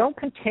is they don't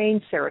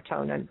contain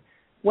serotonin.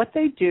 What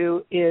they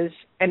do is,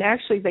 and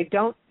actually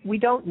we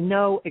don't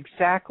know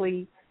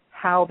exactly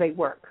how they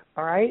work,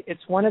 all right?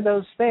 It's one of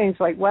those things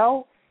like,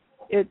 well,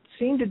 it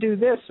seemed to do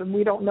this, and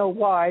we don't know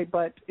why,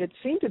 but it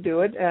seemed to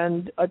do it,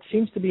 and it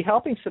seems to be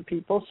helping some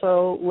people,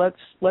 so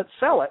let's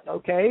sell it,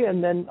 okay?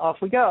 And then off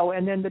we go.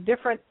 And then the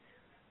different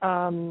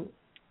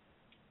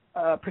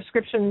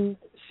prescription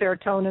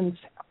serotonins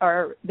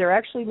they're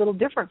actually a little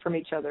different from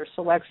each other.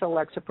 Celexa,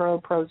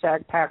 Lexapro,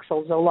 Prozac,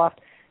 Paxil, Zoloft.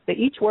 They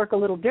each work a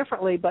little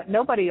differently, but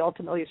nobody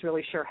ultimately is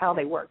really sure how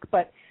they work.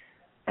 But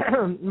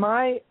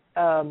my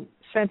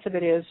sense of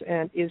it is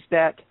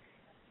that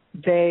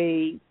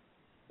they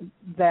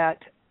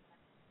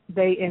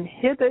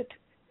inhibit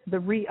the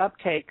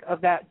reuptake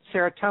of that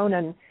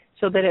serotonin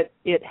so that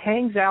it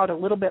hangs out a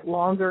little bit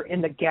longer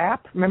in the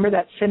gap. Remember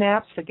that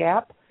synapse, the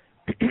gap?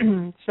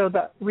 So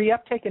the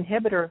reuptake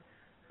inhibitor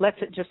lets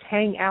it just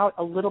hang out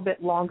a little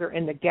bit longer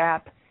in the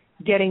gap,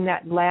 getting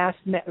that last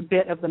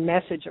bit of the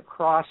message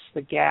across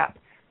the gap.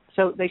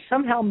 So they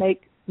somehow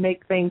make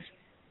things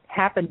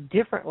happen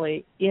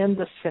differently in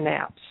the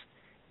synapse.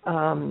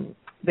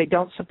 They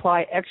don't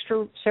supply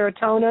extra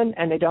serotonin,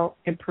 and they don't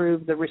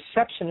improve the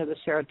reception of the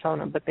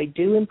serotonin, but they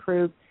do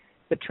improve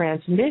the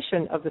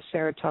transmission of the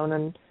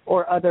serotonin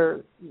or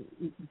other,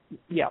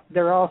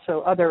 there are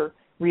also other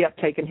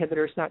reuptake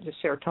inhibitors, not just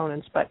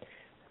serotonins, but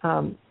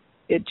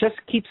it just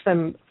keeps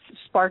them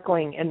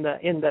sparkling in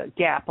the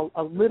gap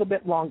a little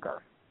bit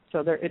longer.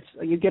 So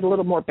you get a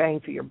little more bang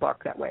for your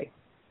buck that way.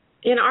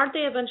 And aren't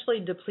they eventually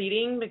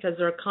depleting because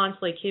they're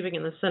constantly keeping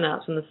in the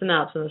synapse and the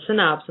synapse and the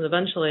synapse, and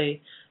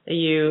eventually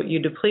you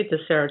deplete the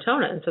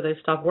serotonin, so they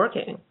stop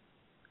working?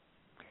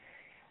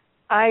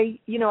 I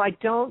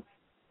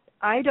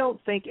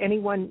don't think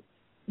anyone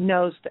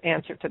knows the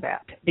answer to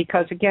that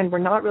because, again, we're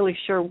not really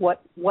sure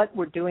what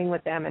we're doing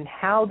with them and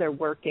how they're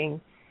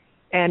working.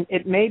 And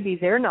it may be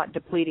they're not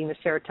depleting the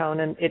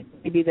serotonin. It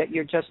may be that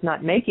you're just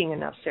not making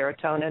enough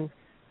serotonin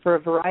for a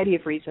variety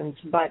of reasons.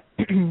 But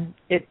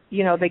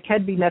they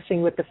could be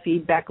messing with the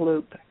feedback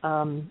loop,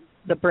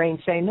 the brain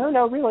saying,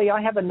 no, really,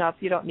 I have enough.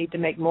 You don't need to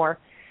make more.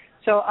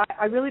 So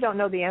I really don't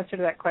know the answer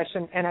to that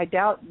question, and I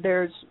doubt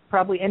there's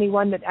probably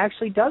anyone that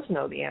actually does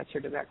know the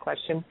answer to that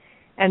question.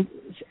 And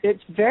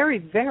it's very,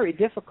 very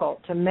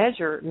difficult to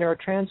measure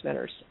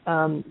neurotransmitters.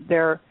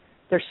 There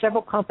are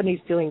several companies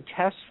doing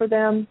tests for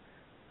them,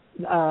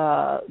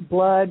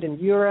 blood and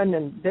urine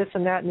and this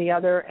and that and the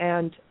other,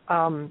 and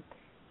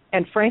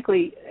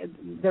frankly,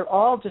 they're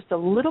all just a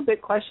little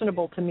bit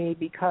questionable to me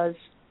because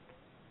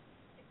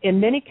in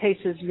many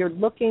cases you're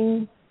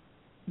looking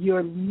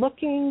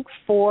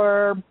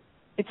for,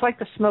 it's like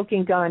the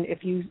smoking gun.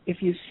 If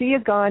you see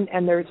a gun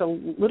and there's a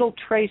little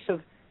trace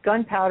of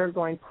gunpowder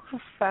going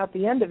poof out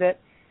the end of it,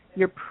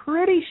 you're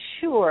pretty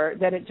sure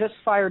that it just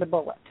fired a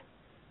bullet.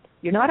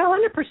 You're not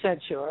 100%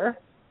 sure,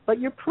 but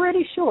you're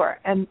pretty sure.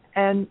 And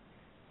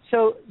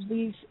so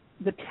the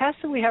tests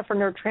that we have for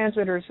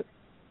neurotransmitters,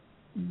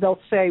 they'll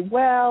say,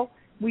 well,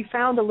 we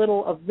found a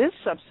little of this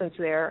substance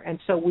there, and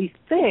so we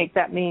think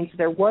that means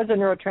there was a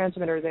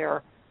neurotransmitter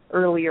there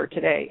earlier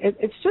today.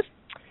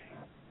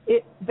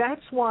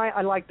 That's why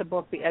I like the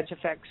book The Edge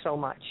Effect so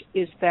much,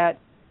 is that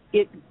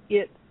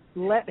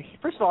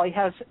first of all, he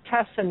has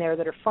tests in there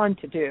that are fun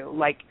to do,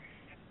 like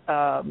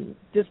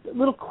just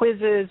little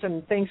quizzes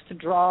and things to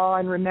draw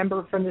and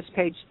remember from this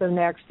page to the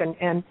next,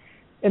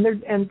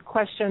 and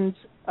questions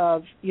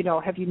of,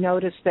 have you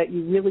noticed that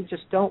you really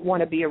just don't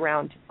want to be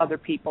around other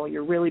people?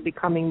 You're really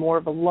becoming more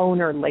of a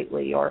loner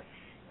lately, or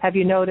have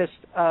you noticed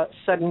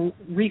sudden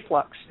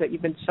reflux, that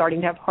you've been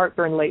starting to have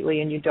heartburn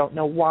lately and you don't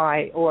know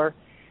why? Or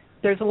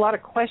there's a lot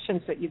of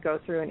questions that you go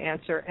through and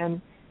answer,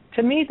 and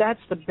to me that's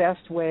the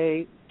best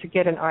way to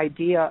get an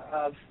idea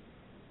of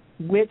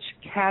which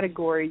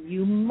category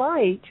you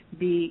might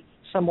be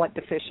somewhat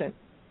deficient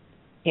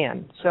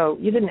in. So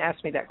you didn't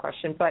ask me that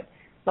question, but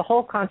the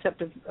whole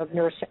concept of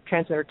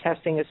neurotransmitter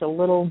testing is a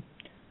little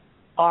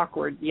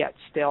awkward yet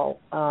still.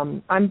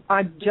 I'm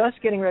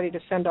just getting ready to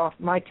send off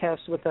my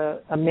test with an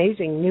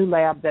amazing new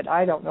lab that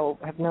I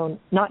have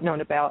not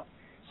known about,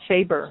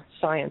 Sabre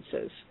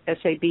Sciences,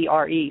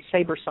 S-A-B-R-E,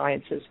 Sabre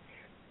Sciences.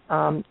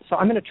 So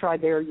I'm going to try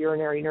their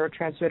urinary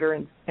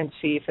neurotransmitter and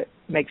see if it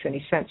makes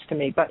any sense to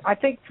me. But I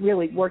think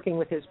really working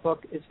with his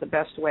book is the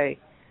best way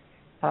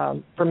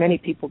for many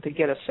people to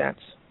get a sense.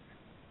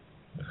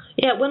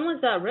 Yeah, when was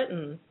that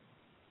written?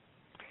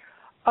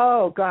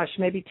 Oh, gosh,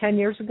 maybe 10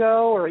 years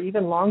ago or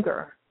even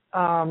longer.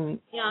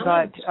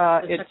 But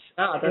it's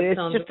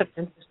just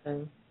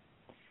interesting.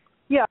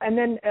 Yeah, and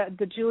then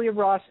the Julia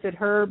Ross did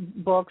her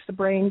books, The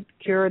Brain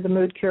Cure, The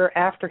Mood Cure,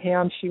 after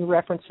him. She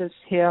references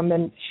him,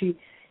 and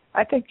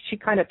I think she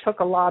kind of took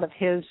a lot of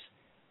his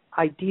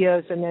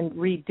ideas and then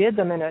redid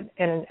them in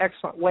an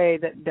excellent way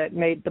that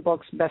made the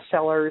books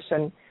bestsellers.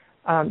 And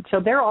so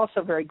they're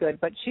also very good.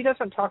 But she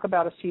doesn't talk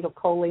about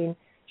acetylcholine.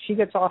 She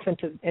gets off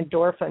into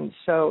endorphins.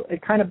 So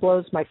it kind of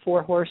blows my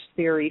four-horse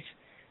theories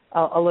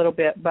a little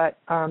bit. But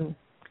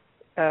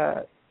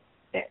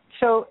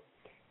so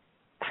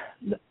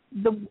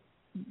the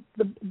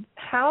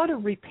how to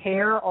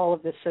repair all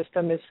of this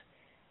system is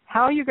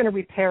how you're going to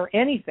repair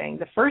anything.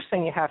 The first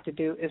thing you have to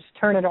do is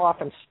turn it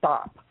off and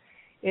stop.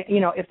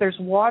 If there's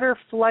water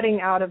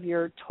flooding out of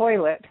your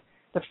toilet,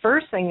 the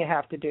first thing you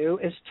have to do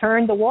is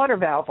turn the water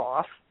valve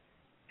off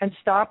and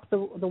stop the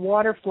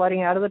water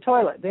flooding out of the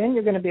toilet. Then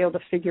you're going to be able to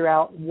figure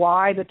out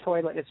why the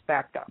toilet is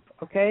backed up,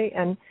 okay?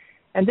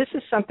 And this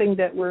is something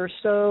that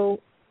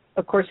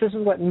of course, this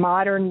is what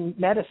modern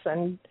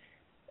medicine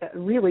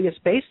really is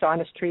based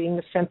on, is treating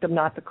the symptom,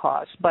 not the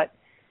cause.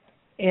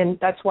 And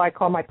that's why I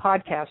call my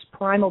podcast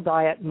Primal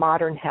Diet,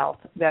 Modern Health,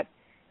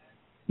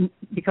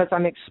 because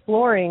I'm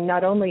exploring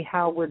not only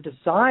how we're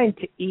designed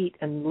to eat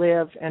and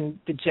live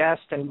and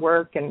digest and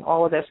work and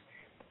all of this,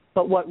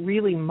 but what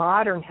really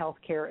modern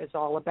healthcare is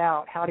all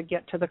about, how to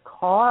get to the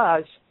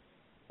cause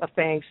of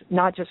things,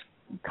 not just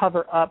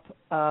cover up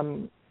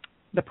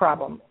the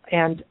problem.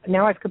 And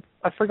now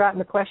I've forgotten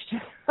the question.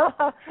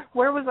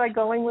 Where was I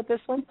going with this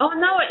one? Oh,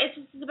 no, it's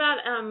about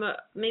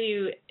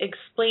maybe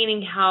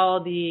explaining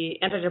how the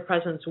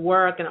antidepressants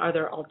work, and are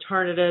there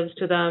alternatives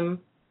to them?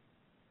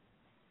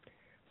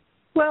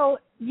 Well,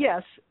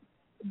 yes,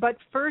 but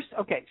first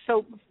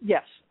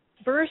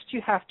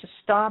you have to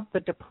stop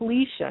the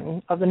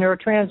depletion of the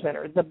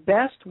neurotransmitter. The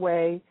best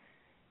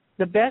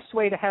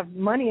way to have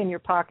money in your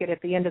pocket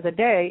at the end of the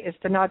day is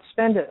to not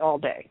spend it all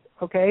day,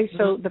 okay?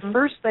 So the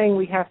first thing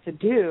we have to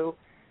do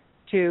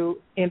to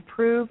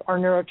improve our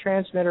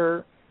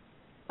neurotransmitter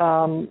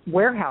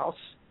warehouse,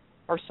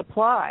 our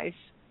supplies,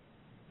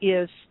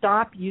 is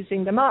stop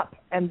using them up.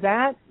 And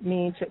that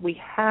means that we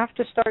have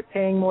to start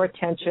paying more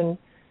attention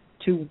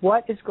to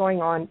what is going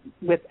on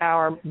with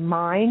our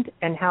mind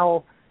and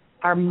how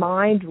our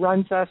mind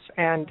runs us,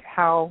 and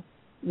how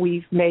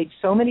we've made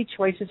so many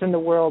choices in the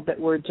world that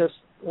we're just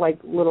like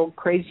little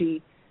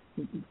crazy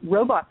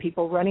robot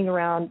people running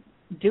around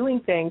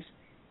doing things.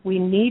 We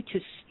need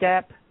to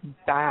step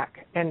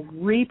back and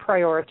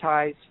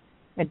reprioritize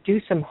and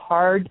do some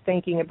hard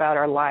thinking about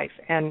our life.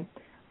 And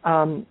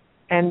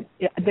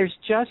there's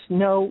just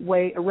no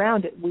way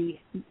around it.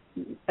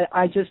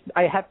 I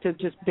have to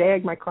just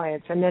beg my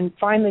clients. And then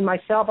finally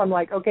myself, I'm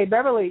like, okay,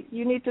 Beverly,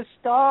 you need to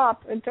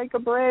stop and take a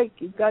break.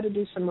 You've got to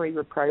do some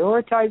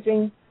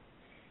reprioritizing.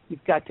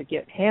 You've got to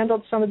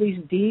handled some of these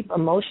deep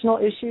emotional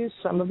issues,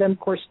 some of them, of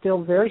course,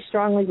 still very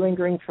strongly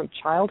lingering from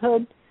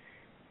childhood,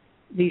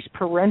 these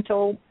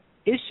parental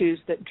issues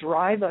that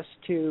drive us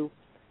to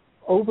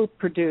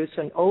overproduce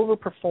and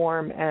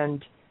overperform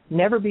and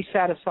never be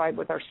satisfied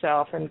with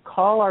ourselves and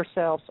call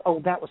ourselves,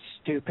 oh, that was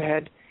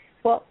stupid.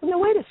 Well, no,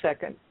 wait a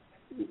second.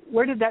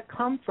 Where did that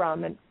come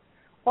from? And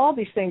all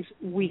these things,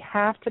 we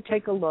have to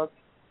take a look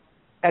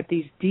at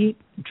these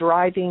deep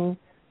driving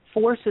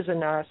forces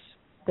in us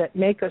that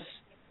make us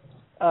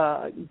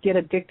get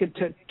addicted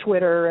to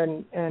Twitter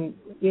and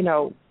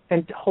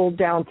hold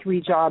down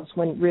 3 jobs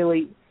when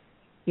really,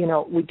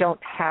 we don't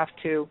have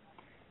to.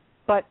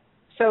 But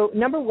so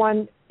number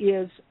one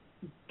is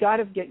got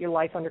to get your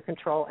life under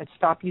control and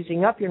stop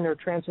using up your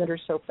neurotransmitters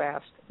so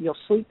fast. You'll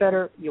sleep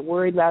better, you'll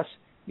worry less,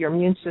 your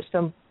immune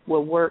system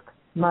will work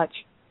much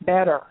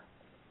better,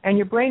 and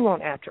your brain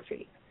won't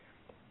atrophy.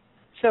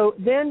 So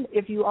then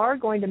if you are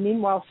going to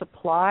meanwhile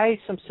supply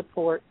some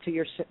support to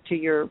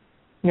your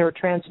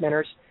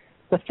neurotransmitters,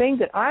 the thing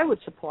that I would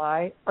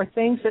supply are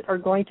things that are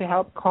going to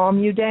help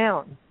calm you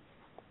down,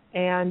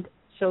 and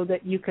so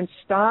that you can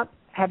stop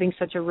having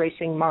such a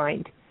racing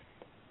mind.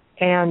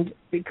 And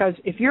because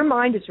if your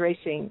mind is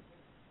racing,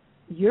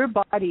 your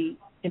body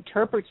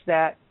interprets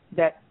that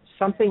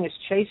something is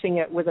chasing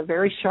it with a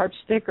very sharp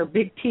stick or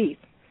big teeth,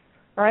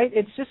 right?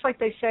 It's just like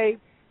they say,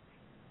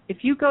 if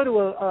you go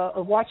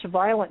to watch a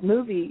violent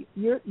movie,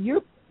 your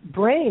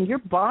brain, your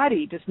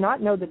body does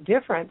not know the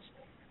difference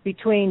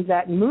between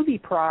that movie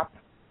prop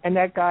and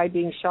that guy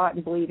being shot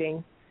and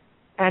bleeding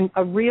and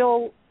a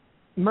real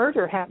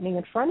murder happening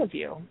in front of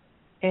you.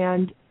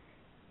 And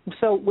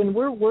so when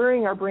we're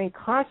worrying our brain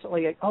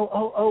constantly, like,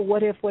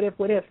 what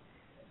if,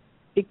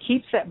 it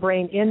keeps that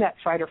brain in that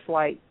fight or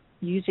flight,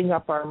 using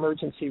up our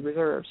emergency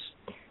reserves.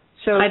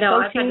 So I know.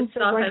 I've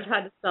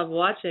had to stop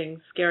watching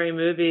scary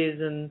movies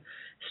and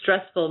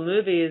stressful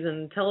movies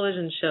and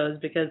television shows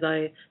because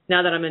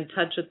now that I'm in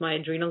touch with my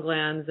adrenal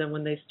glands, and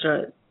when they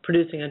start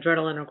producing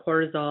adrenaline or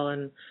cortisol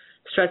and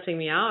stressing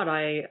me out,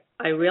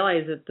 I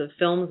realize that the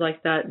films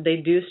like that, they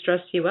do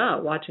stress you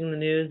out. Watching the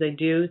news, they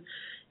do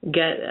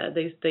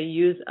they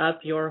use up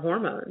your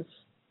hormones.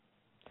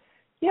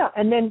 Yeah,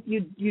 and then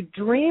you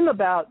dream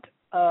about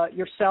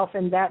yourself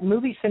in that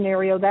movie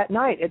scenario that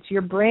night. It's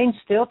your brain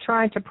still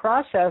trying to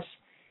process,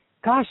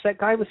 gosh, that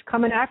guy was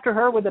coming after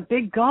her with a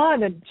big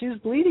gun and she was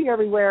bleeding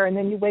everywhere, and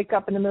then you wake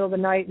up in the middle of the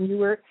night and you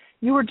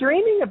were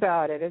dreaming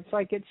about it. It's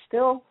like it's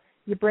still,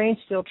 your brain's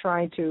still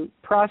trying to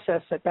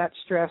process that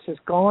stress is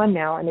gone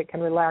now and it can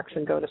relax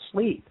and go to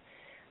sleep.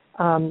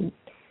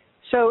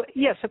 So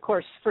yes, of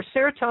course, for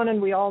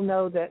serotonin, we all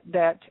know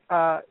that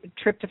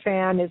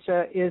tryptophan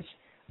is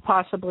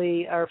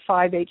possibly, or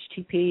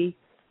 5-HTP,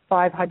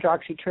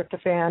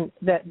 5-hydroxytryptophan,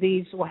 that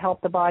these will help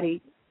the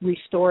body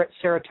restore its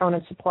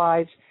serotonin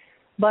supplies.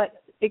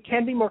 But it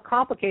can be more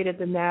complicated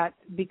than that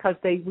because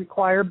they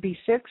require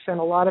B6, and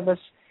a lot of us,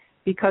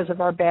 because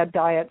of our bad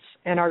diets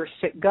and our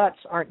sick guts,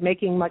 aren't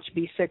making much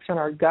B6 in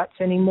our guts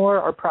anymore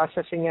or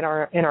processing in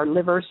our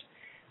livers.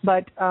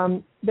 But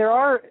there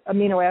are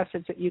amino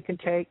acids that you can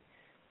take,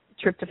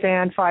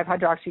 tryptophan,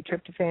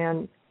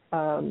 5-hydroxytryptophan,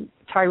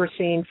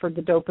 tyrosine for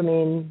the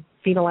dopamine,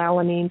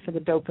 phenylalanine for the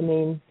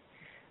dopamine.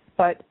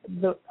 But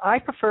I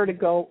prefer to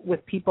go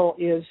with people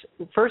is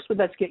first,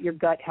 let's get your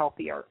gut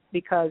healthier,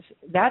 because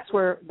that's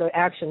where the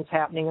action's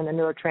happening in the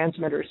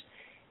neurotransmitters.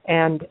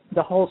 And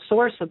the whole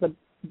source of the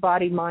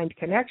body-mind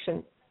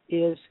connection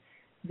is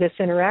this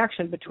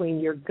interaction between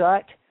your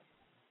gut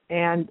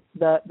and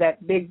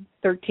that big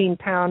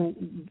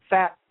 13-pound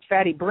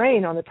fatty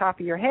brain on the top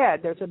of your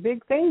head. There's a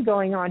big thing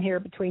going on here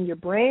between your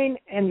brain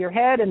and your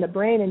head and the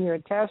brain and your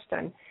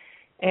intestine.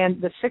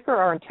 And the sicker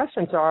our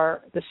intestines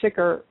are, the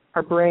sicker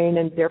our brain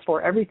and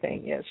therefore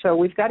everything is. So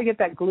we've got to get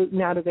that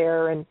gluten out of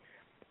there and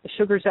the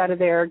sugars out of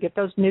there, get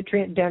those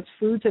nutrient-dense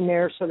foods in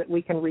there so that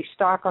we can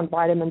restock on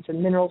vitamins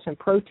and minerals and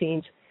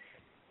proteins,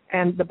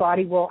 and the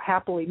body will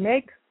happily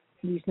make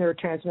these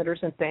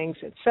neurotransmitters and things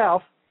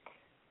itself.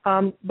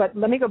 But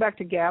let me go back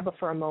to GABA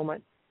for a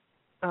moment.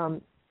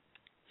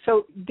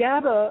 So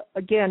GABA,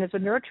 again, is a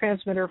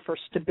neurotransmitter for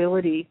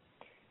stability,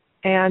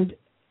 and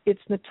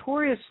it's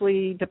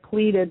notoriously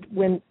depleted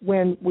when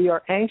we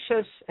are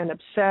anxious and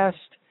obsessed,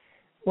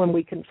 when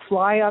we can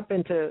fly up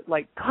into,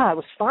 like, God, I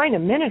was fine a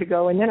minute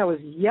ago, and then I was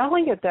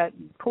yelling at that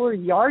poor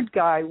yard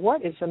guy,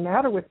 what is the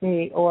matter with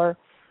me? Or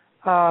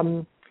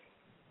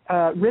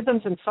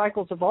rhythms and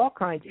cycles of all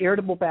kinds.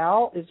 Irritable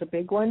bowel is a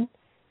big one,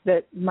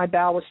 that my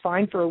bowel was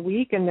fine for a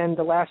week, and then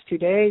the last 2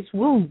 days,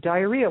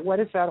 diarrhea. What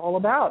is that all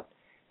about?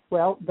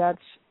 Well, that's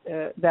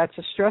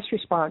a stress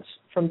response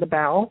from the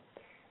bowel.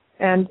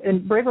 And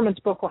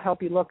Braverman's book will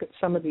help you look at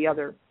some of the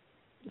other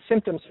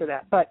symptoms for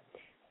that. But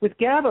with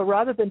GABA,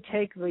 rather than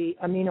take the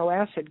amino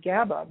acid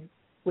GABA,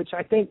 which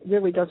I think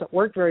really doesn't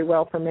work very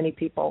well for many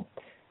people,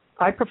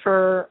 I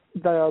prefer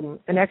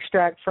an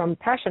extract from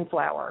passion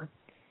flower.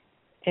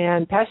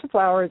 And passion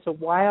flower is a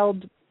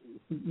wild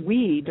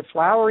weed, a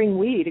flowering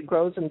weed. It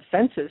grows in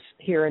fences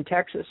here in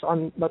Texas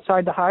on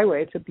beside the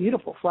highway. It's a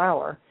beautiful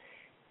flower.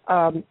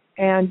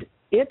 And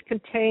it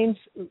contains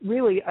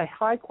really a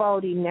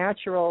high-quality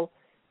natural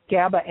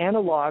GABA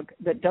analog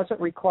that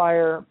doesn't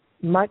require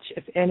much,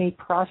 if any,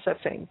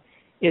 processing.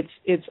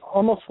 It's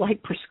almost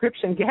like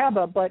prescription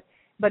GABA, but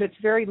it's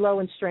very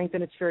low in strength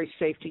and it's very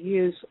safe to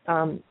use.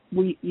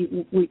 We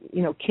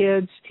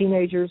kids,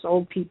 teenagers,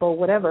 old people,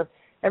 whatever,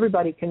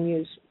 everybody can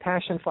use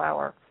passion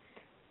flower,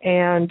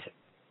 and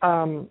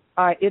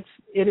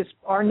it is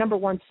our number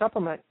one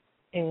supplement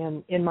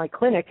in my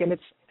clinic, and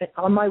it's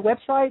on my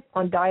website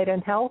on Diet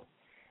and Health.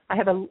 I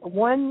have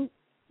one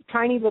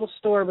tiny little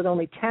store with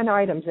only 10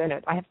 items in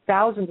it. I have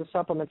thousands of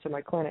supplements in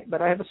my clinic,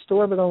 but I have a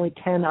store with only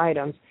 10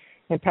 items,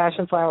 and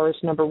passion flower is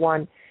number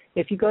one.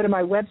 If you go to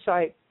my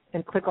website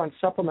and click on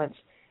supplements,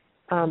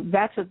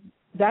 that's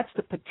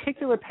the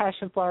particular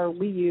passion flower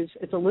we use.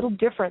 It's a little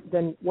different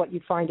than what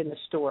you find in the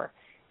store.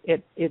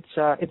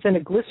 It's in a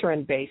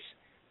glycerin base,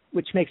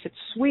 which makes it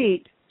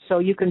sweet, so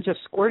you can just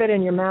squirt it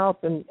in your mouth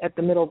and at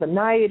the middle of the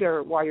night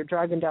or while you're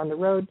driving down the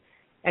road,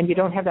 and you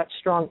don't have that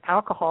strong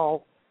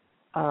alcohol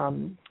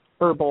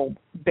herbal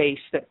base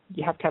that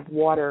you have to have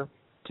water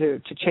to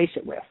chase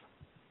it with.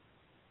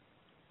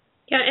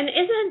 Yeah, and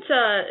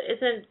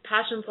isn't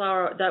passion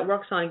flower that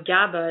works on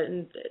GABA,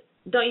 and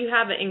don't you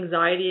have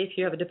anxiety if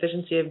you have a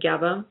deficiency of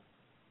GABA?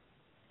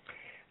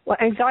 Well,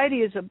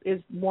 anxiety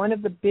is one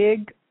of the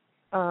big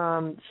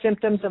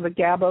symptoms of a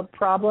GABA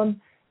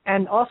problem,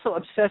 and also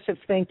obsessive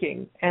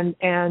thinking.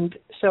 And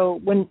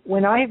so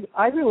when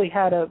I really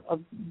had a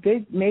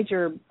big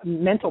major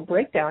mental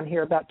breakdown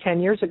here about 10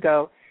 years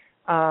ago,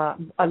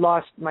 I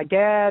lost my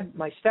dad,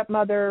 my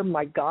stepmother,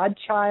 my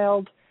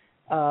godchild,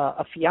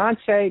 a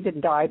fiance,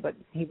 didn't die, but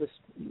he was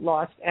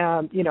lost,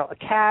 a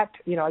cat,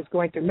 I was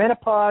going through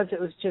menopause. It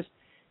was just,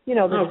 this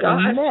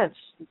immense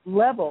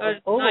level of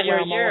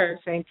overwhelm all at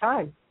the same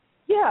time.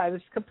 Yeah, I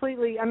was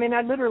completely, I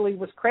literally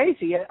was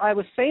crazy. I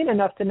was sane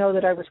enough to know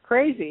that I was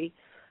crazy,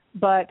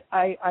 but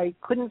I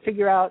couldn't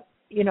figure out,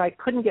 I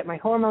couldn't get my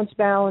hormones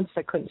balanced.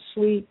 I couldn't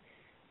sleep.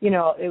 It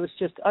was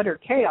just utter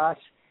chaos.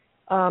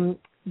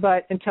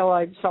 But until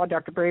I saw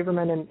Dr.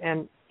 Braverman,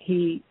 and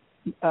he,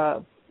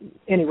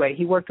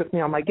 he worked with me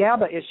on my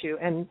GABA issue,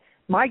 and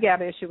my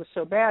GABA issue was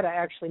so bad I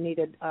actually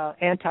needed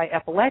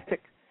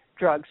anti-epileptic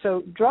drugs.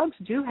 So drugs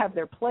do have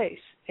their place,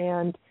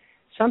 and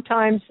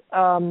sometimes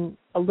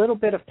a little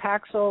bit of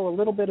Paxil, a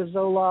little bit of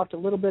Zoloft, a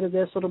little bit of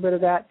this, a little bit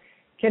of that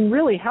can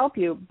really help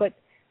you. But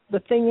the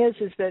thing is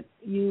that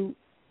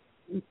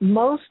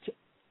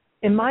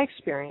in my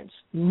experience,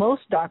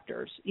 most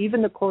doctors,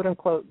 even the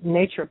quote-unquote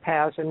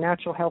naturopaths and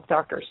natural health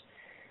doctors,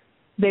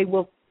 they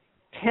will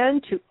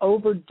tend to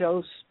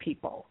overdose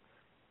people.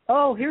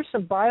 Oh, here's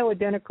some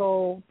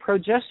bioidentical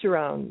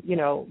progesterone,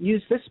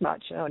 use this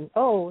much. And,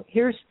 oh,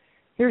 here's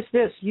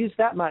this, use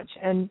that much.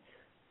 And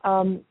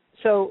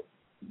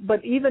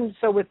but even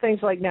so with things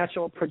like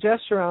natural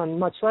progesterone,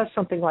 much less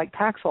something like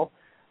Paxil,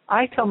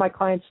 I tell my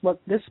clients, look,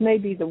 this may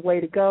be the way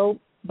to go,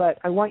 but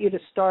I want you to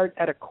start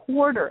at a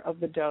quarter of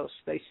the dose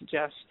they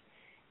suggest.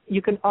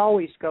 You can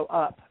always go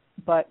up,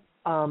 but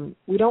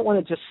we don't want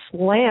to just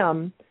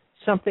slam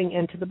something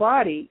into the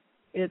body.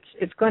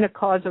 It's going to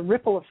cause a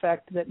ripple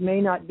effect that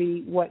may not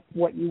be what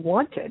you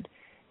wanted.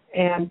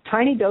 And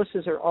tiny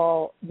doses are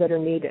all that are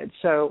needed.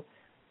 So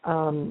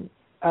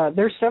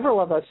there's several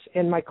of us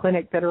in my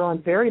clinic that are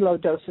on very low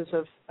doses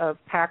of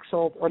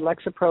Paxil or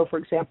Lexapro, for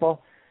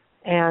example,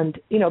 and,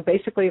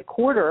 basically a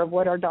quarter of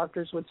what our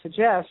doctors would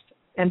suggest,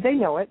 and they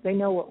know it. They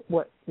know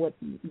what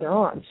they're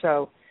on.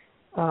 So,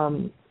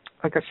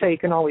 like I say, you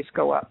can always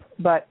go up.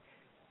 But,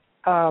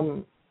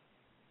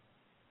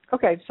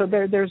 okay, so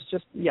there's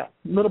just, a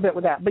little bit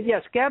with that. But,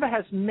 yes, GABA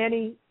has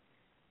many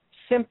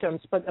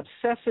symptoms, but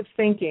obsessive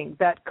thinking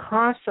that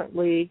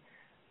constantly,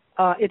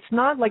 it's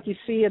not like you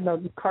see in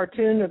the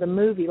cartoon or the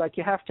movie, like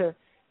you have to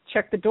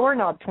check the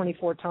doorknob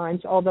 24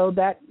 times, although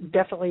that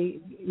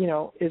definitely,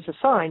 is a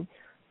sign.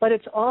 But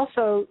it's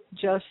also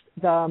just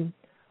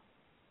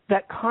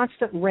that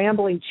constant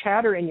rambling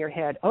chatter in your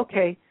head.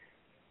 Okay,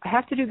 I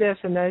have to do this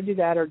and then I do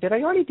that, or did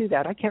I already do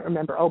that? I can't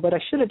remember. Oh, but I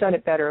should have done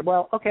it better.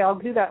 Well, okay, I'll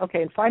do that.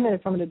 Okay, in 5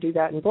 minutes I'm going to do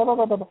that, and blah, blah,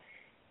 blah, blah, blah.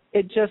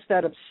 It's just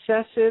that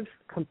obsessive,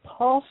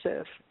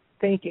 compulsive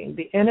thinking,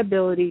 the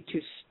inability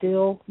to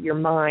still your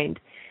mind.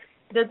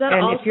 Does that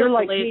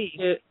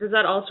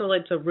also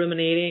relate to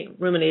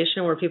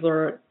rumination, where people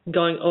are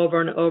going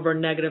over and over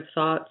negative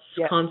thoughts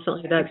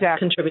constantly that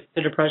contributes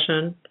to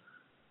depression?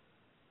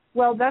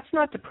 Well, that's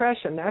not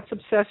depression. That's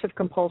obsessive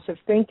compulsive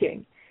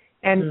thinking.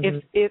 And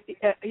if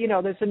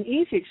there's an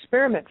easy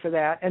experiment for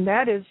that, and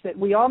that is that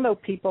we all know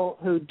people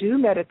who do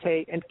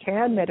meditate and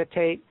can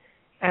meditate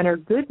and are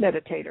good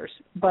meditators.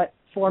 But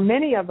for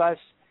many of us,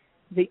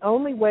 the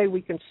only way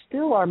we can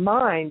still our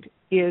mind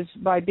is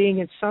by being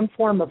in some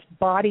form of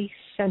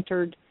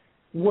body-centered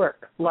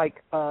work,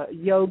 like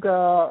yoga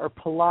or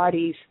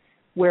Pilates,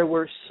 where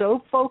we're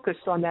so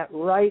focused on that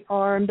right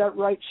arm, that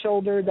right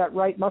shoulder, that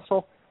right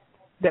muscle,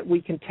 that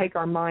we can take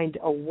our mind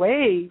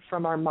away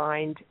from our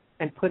mind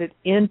and put it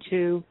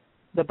into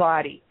the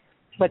body.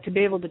 But to be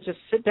able to just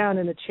sit down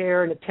in a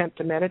chair and attempt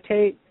to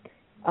meditate,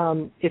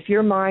 if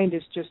your mind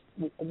is just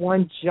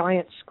one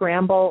giant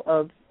scramble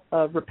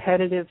of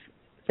repetitive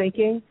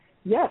thinking,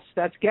 yes,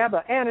 that's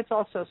GABA, and it's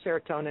also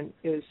serotonin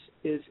is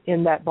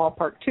in that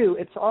ballpark too.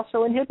 It's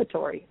also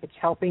inhibitory. It's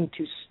helping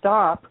to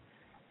stop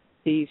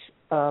these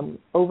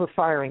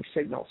overfiring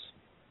signals.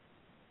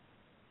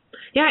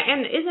 Yeah,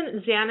 and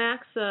isn't Xanax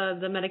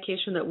the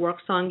medication that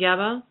works on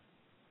GABA?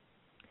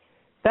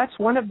 That's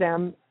one of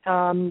them.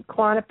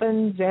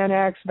 Klonopin,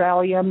 Xanax,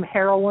 Valium,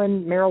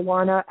 heroin,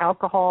 marijuana,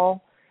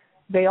 alcohol,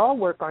 they all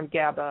work on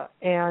GABA.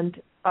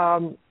 And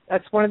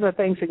that's one of the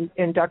things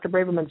in Dr.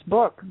 Braverman's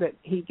book, that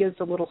he gives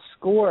a little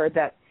score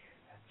that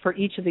for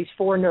each of these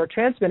 4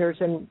 neurotransmitters,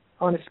 and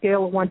on a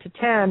scale of 1 to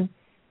 10,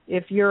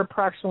 if you're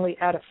approximately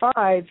at a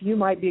 5, you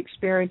might be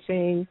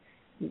experiencing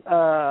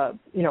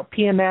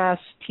PMS,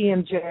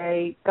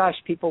 TMJ.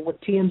 Gosh, people with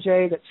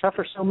TMJ that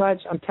suffer so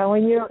much, I'm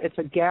telling you, it's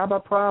a GABA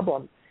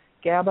problem,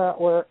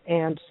 GABA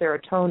and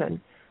serotonin.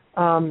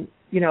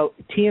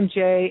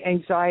 TMJ,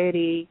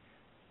 anxiety,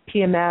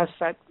 PMS,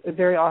 that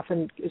very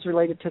often is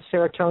related to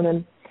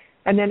serotonin.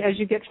 And then as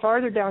you get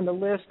farther down the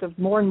list of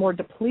more and more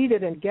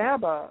depleted in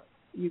GABA,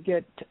 you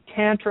get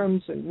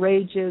tantrums and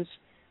rages,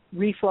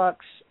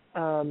 reflux,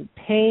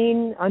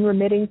 pain,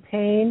 unremitting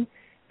pain,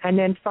 and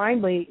then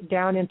finally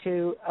down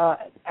into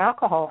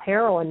alcohol,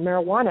 heroin,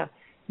 marijuana.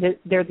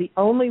 They're the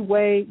only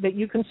way that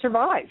you can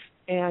survive.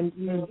 And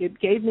it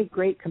gave me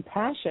great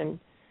compassion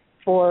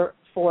for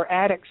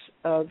addicts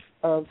of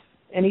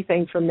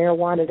anything from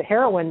marijuana to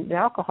heroin and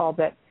alcohol,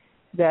 that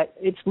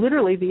it's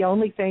literally the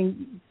only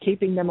thing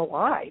keeping them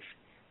alive,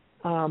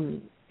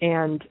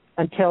 and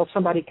until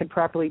somebody can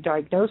properly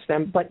diagnose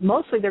them. But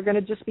mostly they're going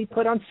to just be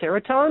put on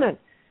serotonin,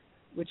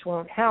 which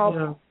won't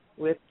help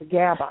with the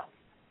GABA.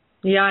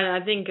 Yeah,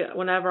 and I think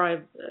whenever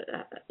I've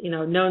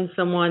known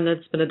someone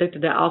that's been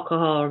addicted to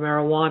alcohol or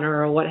marijuana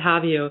or what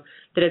have you,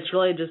 that it's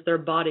really just their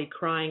body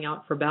crying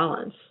out for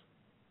balance.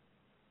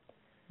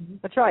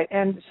 That's right.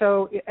 And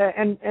so,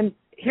 and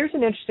here's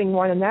an interesting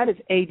one, and that is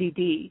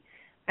ADD.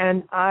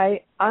 And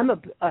I'm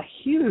a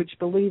huge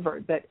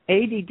believer that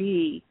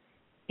ADD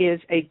is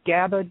a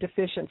GABA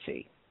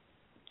deficiency,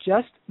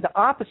 just the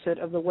opposite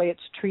of the way it's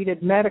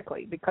treated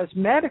medically, because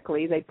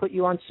medically they put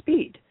you on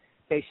speed,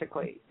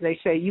 basically. They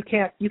say you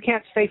can't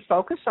stay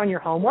focused on your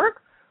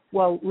homework.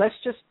 Well, let's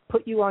just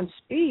put you on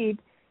speed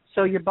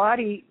so your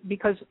body,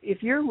 because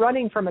if you're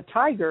running from a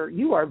tiger,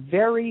 you are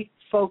very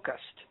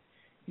focused.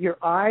 Your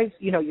eyes,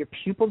 your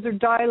pupils are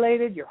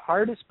dilated, your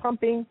heart is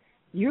pumping.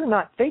 You're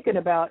not thinking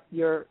about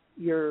your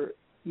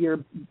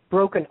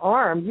broken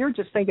arm. You're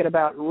just thinking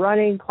about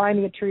running,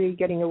 climbing a tree,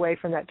 getting away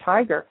from that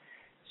tiger.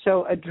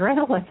 So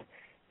adrenaline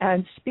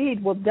and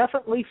speed will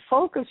definitely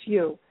focus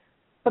you.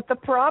 But the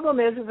problem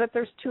is that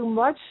there's too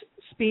much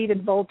speed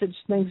and voltage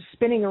things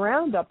spinning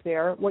around up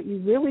there. What you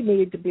really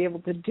need to be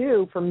able to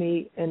do, for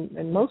me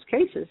in most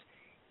cases,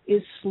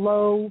 is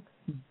slow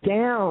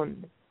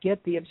down.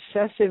 Get the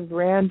obsessive,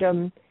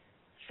 random,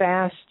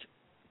 fast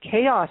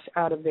chaos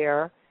out of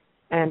there,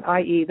 and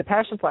i.e. the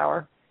passion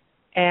flower,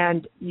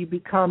 and you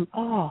become,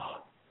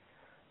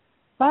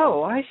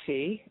 I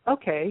see.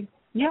 Okay,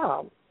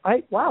 yeah.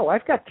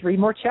 I've got 3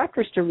 more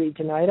chapters to read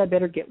tonight. I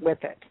better get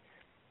with it.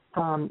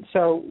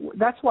 So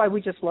that's why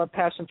we just love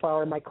passion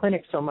flower in my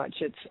clinic so much.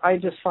 I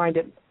just find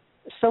it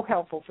so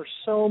helpful for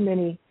so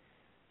many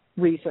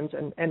reasons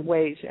and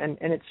ways, and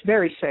it's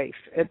very safe.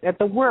 At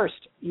the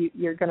worst,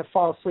 you're going to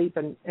fall asleep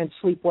and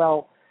sleep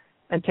well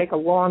and take a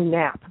long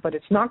nap, but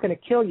it's not going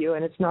to kill you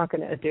and it's not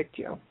going to addict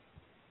you.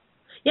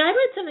 Yeah, I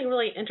read something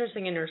really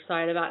interesting in your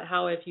site about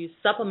how if you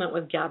supplement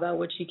with GABA,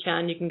 which you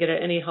can get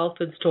at any health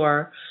food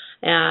store,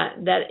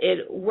 that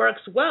it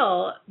works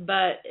well,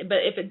 but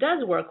if it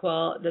does work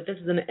well, that this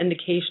is an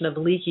indication of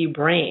leaky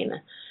brain,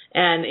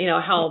 and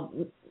how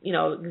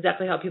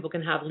exactly how people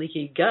can have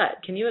leaky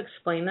gut. Can you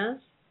explain this?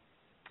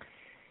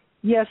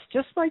 Yes,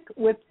 just like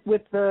with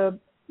the,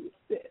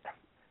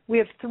 we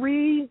have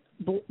three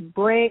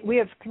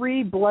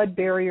blood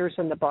barriers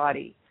in the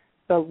body: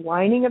 the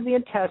lining of the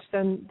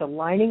intestine, the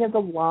lining of the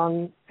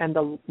lung, and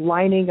the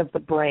lining of the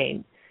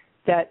brain.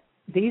 That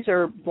these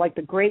are like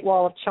the Great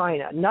Wall of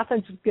China.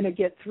 Nothing's going to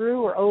get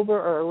through or over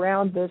or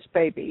around this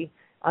baby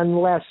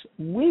unless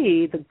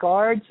we, the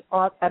guards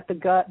at the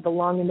gut, the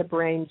lung, and the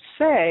brain,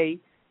 say,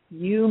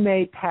 you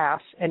may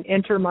pass and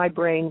enter my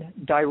brain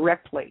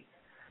directly.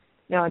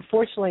 Now,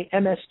 unfortunately,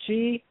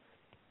 MSG,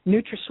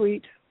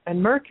 NutraSweet,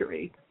 and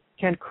mercury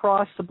can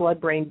cross the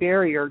blood-brain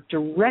barrier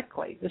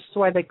directly. This is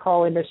why they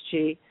call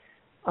MSG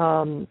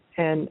and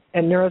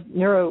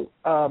NutraSweet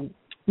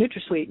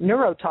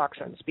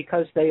neurotoxins,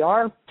 because they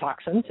are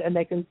toxins and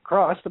they can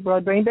cross the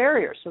blood-brain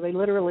barrier. So they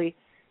literally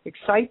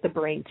excite the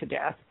brain to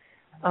death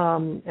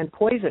and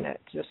poison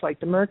it, just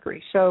like the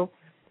mercury. So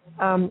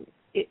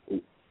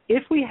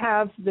if we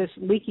have this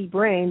leaky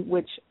brain,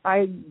 which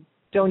I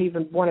don't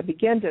even want to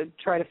begin to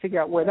try to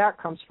figure out where that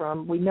comes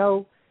from, we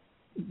know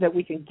that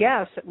we can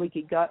guess that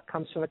leaky gut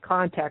comes from the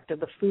contact of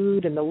the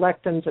food and the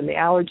lectins and the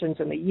allergens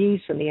and the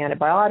yeast and the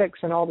antibiotics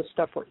and all the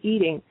stuff we're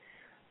eating.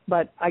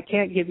 But I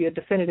can't give you a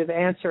definitive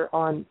answer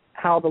on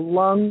how the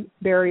lung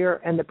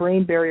barrier and the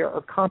brain barrier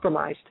are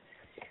compromised.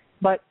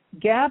 But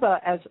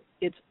GABA, as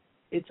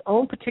its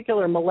own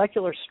particular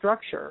molecular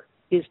structure,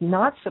 is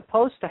not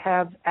supposed to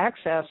have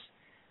access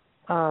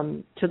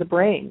to the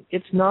brain.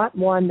 It's not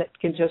one that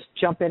can just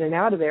jump in and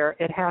out of there.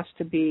 It has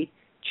to be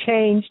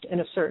changed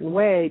in a certain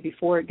way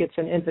before it gets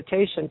an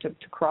invitation to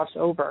cross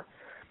over.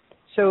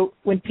 So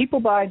when people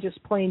buy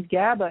just plain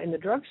GABA in the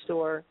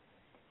drugstore,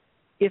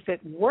 if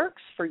it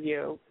works for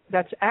you,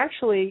 that's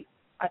actually,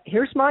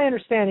 here's my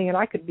understanding, and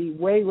I could be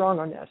way wrong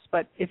on this,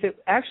 but if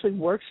it actually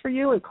works for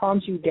you and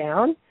calms you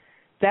down,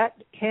 that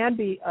can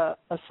be a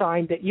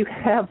sign that you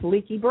have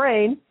leaky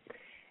brain,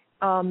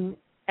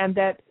 and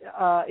that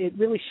it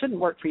really shouldn't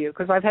work for you.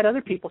 Because I've had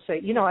other people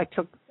say,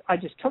 I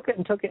just took it.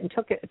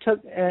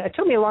 It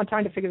took me a long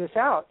time to figure this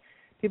out.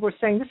 People were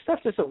saying, this stuff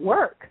doesn't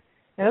work.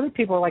 And other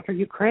people are like, are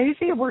you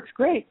crazy? It works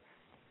great.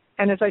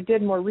 And as I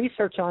did more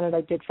research on it,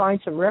 I did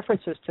find some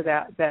references to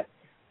that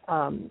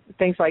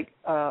things like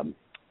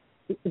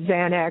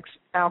Xanax,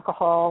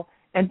 alcohol,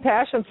 and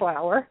passion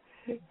flower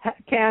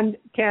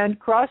can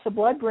cross the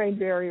blood-brain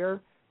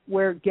barrier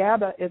where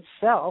GABA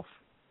itself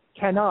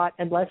cannot,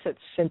 unless it's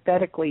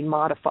synthetically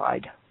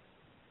modified.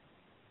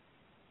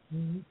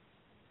 Mm-hmm.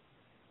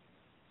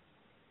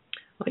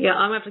 Well, yeah,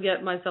 I'm going to have to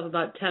get myself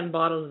about 10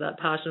 bottles of that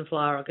passion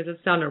flower because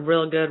it's sounding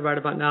real good right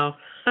about now.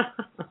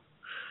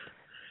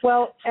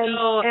 Well,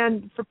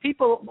 and for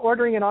people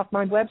ordering it off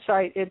my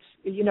website, it's,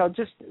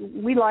 just,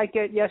 we like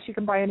it. Yes, you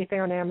can buy anything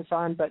on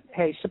Amazon, but,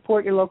 hey,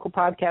 support your local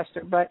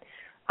podcaster. But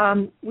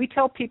we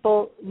tell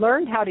people,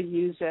 learn how to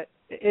use it.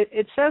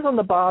 It says on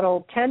the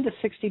bottle 10 to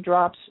 60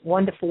 drops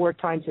 1 to 4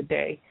 times a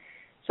day.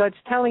 So it's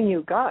telling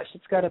you, gosh,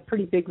 it's got a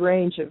pretty big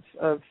range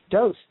of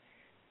dose.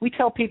 We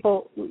tell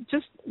people,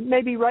 just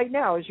maybe right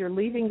now as you're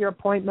leaving your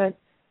appointment,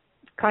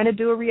 kind of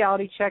do a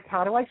reality check.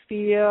 How do I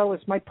feel?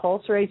 Is my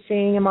pulse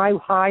racing? Am I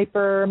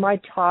hyper? Am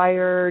I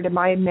tired? Am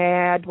I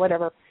mad?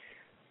 Whatever.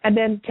 And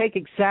then take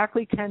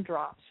exactly 10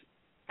 drops.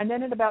 And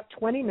then in about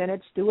 20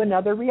 minutes, do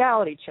another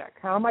reality check.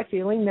 How am I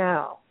feeling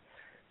now?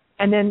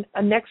 And then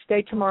next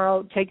day,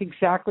 tomorrow, take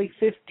exactly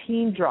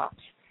 15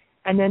 drops.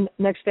 And then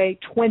next day,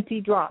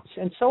 20 drops,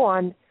 and so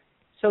on,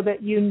 so that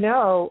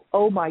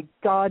oh, my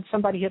God,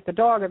 somebody hit the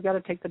dog. I've got to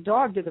take the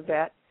dog to the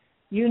vet.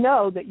 You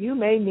know that you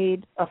may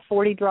need a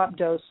 40-drop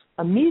dose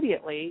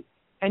immediately,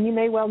 and you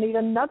may well need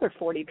another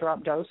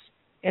 40-drop dose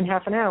in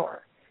half an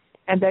hour,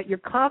 and that you're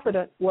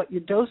confident what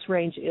your dose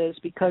range is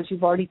because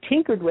you've already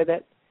tinkered with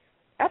it.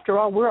 After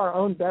all, we're our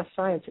own best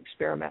science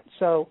experiment.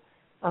 So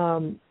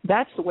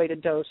that's the way to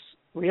dose,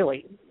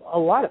 really, a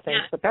lot of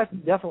things, yeah. But that's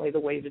definitely the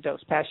way to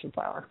dose passion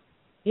flower.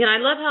 Yeah, I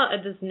love how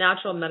this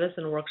natural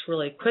medicine works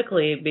really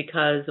quickly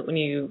because when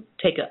you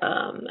take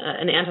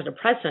an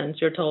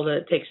antidepressant, you're told that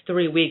it takes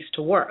 3 weeks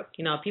to work.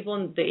 People,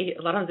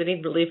 a lot of times they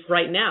need relief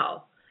right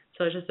now.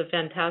 So it's just a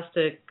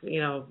fantastic,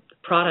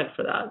 product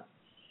for that.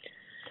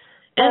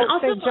 And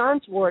also, St.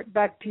 John's wort,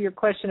 back to your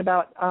question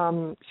about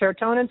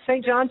serotonin,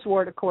 St. John's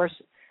wort, of course,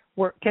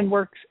 can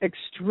work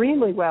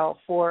extremely well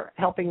for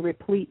helping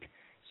replete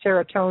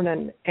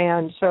serotonin,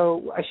 and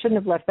so I shouldn't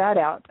have left that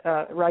out.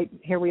 Right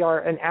here we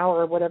are an hour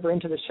or whatever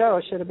into the show.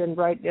 I should have been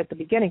right at the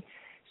beginning.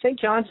 St.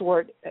 John's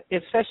wort,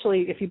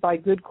 especially if you buy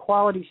good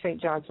quality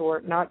St. John's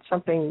wort, not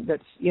something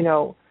that's,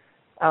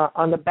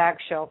 on the back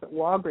shelf at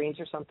Walgreens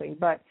or something.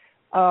 But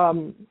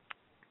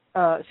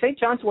St.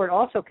 John's wort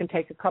also can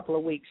take a couple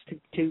of weeks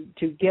to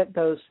get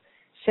those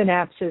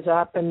synapses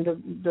up and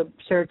the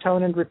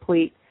serotonin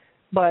replete.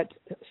 But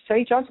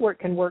St. John's wort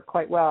can work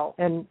quite well.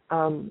 And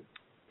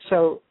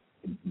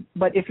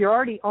but if you're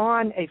already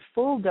on a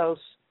full dose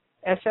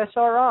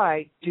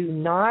SSRI, do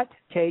not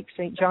take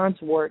St.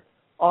 John's wort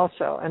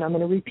also. And I'm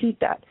going to repeat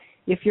that.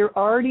 If you're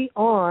already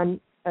on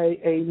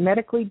a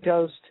medically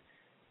dosed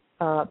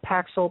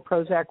Paxil,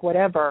 Prozac,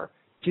 whatever,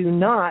 do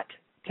not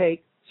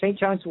take St.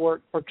 John's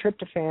wort or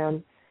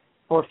tryptophan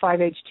or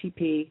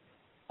 5-HTP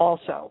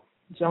also.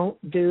 Don't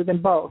do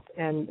them both,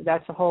 and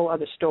that's a whole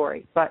other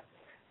story. But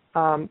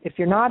if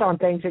you're not on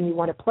things and you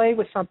want to play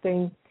with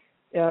something,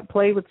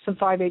 play with some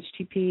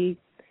 5-HTP.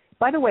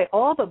 By the way,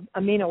 all the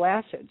amino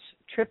acids,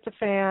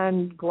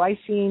 tryptophan,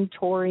 glycine,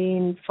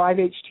 taurine,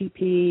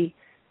 5-HTP,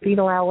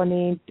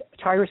 phenylalanine,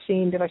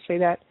 tyrosine, did I say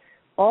that?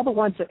 All the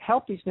ones that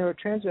help these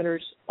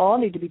neurotransmitters all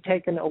need to be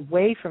taken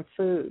away from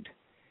food.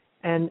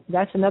 And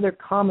that's another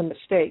common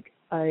mistake.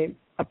 A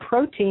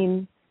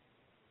protein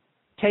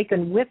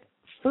taken with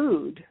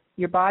food,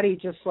 your body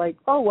just like,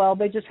 oh, well,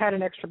 they just had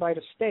an extra bite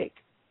of steak.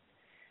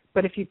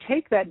 But if you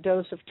take that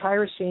dose of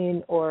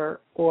tyrosine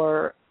or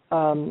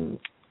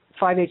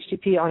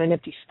 5-HTP on an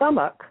empty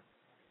stomach,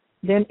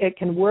 then it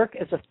can work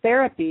as a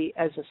therapy,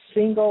 as a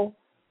single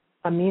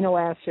amino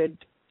acid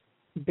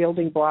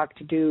building block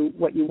to do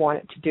what you want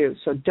it to do.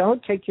 So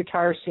don't take your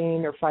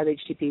tyrosine or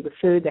 5-HTP with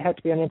food. They have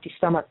to be on an empty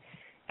stomach.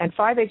 And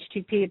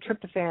 5-HTP and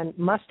tryptophan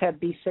must have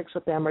B6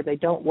 with them or they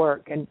don't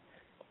work. And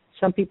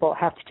some people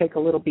have to take a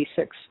little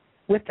B6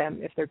 with them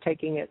if they're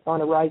taking it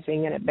on a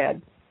rising and at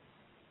bed.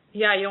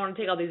 Yeah, you don't want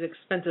to take all these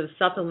expensive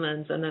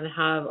supplements and then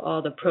have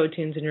all the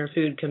proteins in your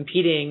food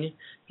competing,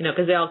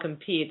 because they all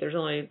compete. There's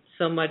only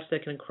so much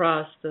that can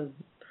cross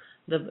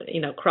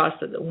cross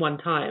at one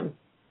time.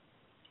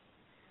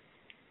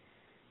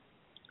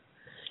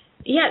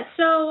 Yeah,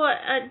 so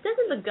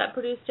doesn't the gut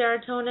produce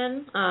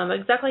serotonin?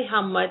 Exactly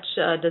how much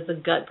does the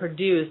gut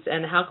produce,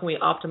 and how can we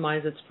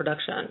optimize its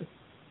production?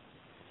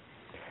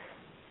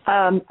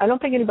 I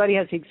don't think anybody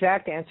has the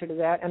exact answer to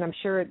that, and I'm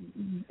sure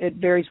it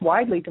varies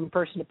widely from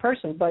person to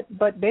person.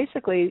 But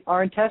basically,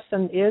 our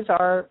intestine is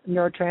our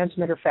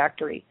neurotransmitter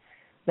factory.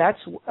 That's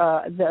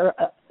I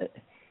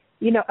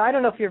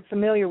don't know if you're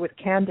familiar with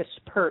Candace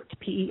Pert,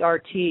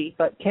 P-E-R-T,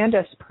 but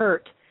Candace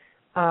Pert,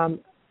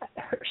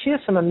 she has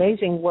some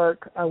amazing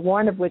work.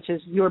 One of which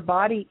is your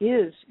body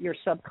is your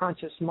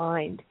subconscious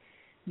mind.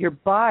 Your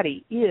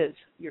body is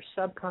your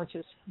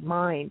subconscious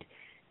mind.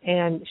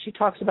 And she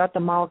talks about the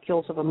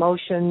molecules of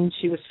emotion.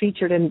 She was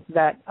featured in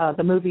that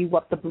the movie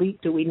What the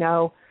Bleep Do We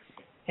Know?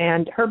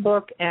 And her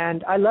book,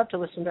 and I love to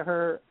listen to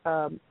her,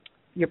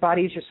 Your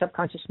Body is Your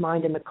Subconscious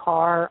Mind in the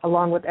car,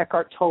 along with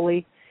Eckhart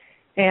Tolle.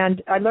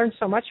 And I learned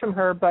so much from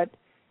her, but,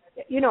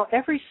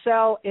 every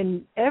cell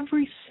in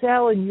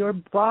your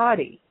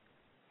body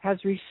has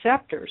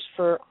receptors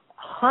for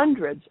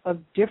hundreds of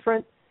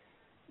different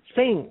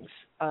things,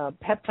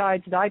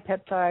 peptides,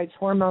 dipeptides,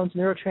 hormones,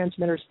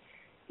 neurotransmitters.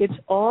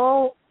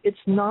 It's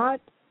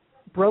not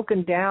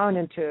broken down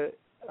into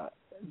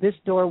this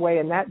doorway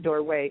and that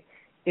doorway.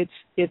 It's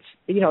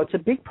a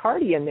big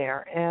party in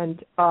there,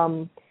 and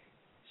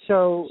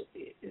so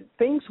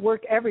things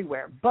work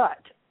everywhere. But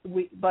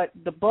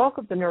the bulk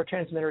of the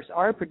neurotransmitters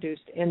are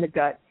produced in the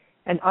gut,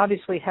 and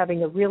obviously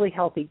having a really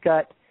healthy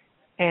gut.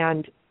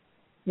 And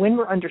when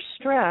we're under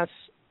stress,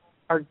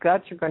 our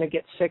guts are going to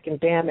get sick and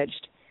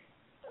damaged.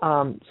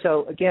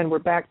 So again, we're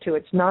back to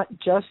it's not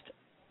just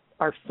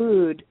our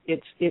food,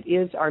 it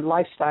is our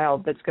lifestyle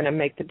that's going to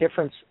make the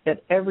difference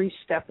at every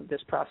step of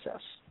this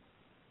process.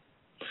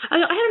 I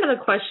had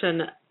another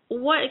question.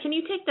 Can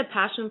you take the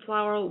passion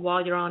flower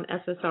while you're on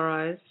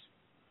SSRIs?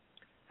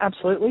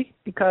 Absolutely,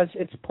 because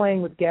it's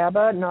playing with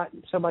GABA, not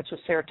so much with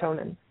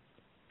serotonin.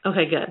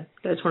 Okay, good.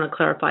 I just want to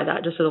clarify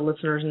that just so the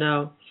listeners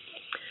know.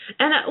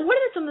 And what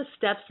are some of the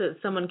steps that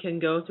someone can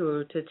go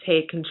through to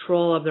take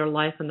control of their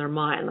life and their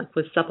mind, like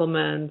with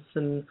supplements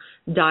and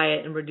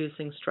diet and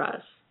reducing stress?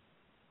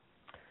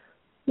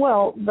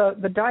 Well,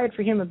 the diet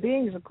for human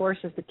beings, of course,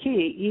 is the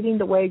key. Eating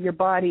the way your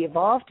body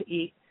evolved to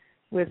eat,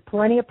 with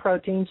plenty of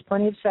proteins,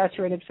 plenty of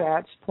saturated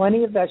fats,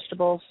 plenty of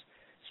vegetables,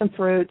 some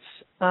fruits,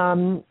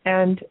 and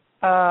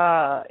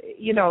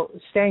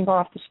staying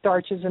off the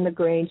starches and the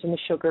grains and the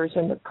sugars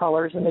and the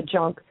colors and the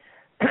junk.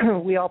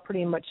 We all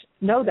pretty much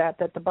know that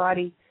the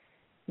body,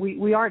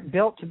 we aren't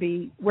built to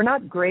be, we're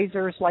not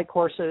grazers like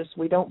horses.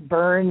 We don't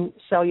burn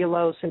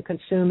cellulose and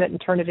consume it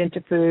and turn it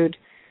into food.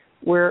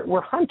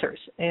 We're hunters,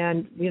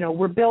 and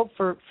we're built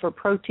for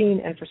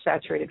protein and for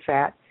saturated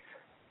fat,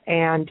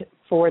 and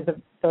for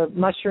the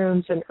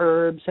mushrooms and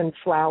herbs and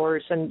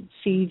flowers and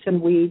seeds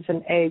and weeds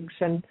and eggs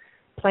and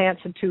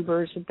plants and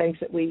tubers and things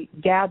that we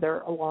gather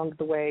along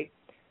the way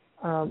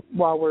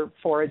while we're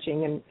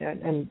foraging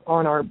and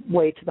on our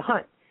way to the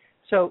hunt.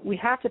 So we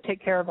have to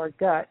take care of our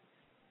gut.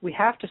 We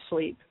have to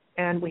sleep,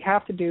 and we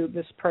have to do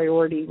this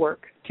priority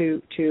work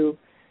to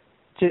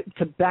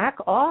to back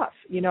off.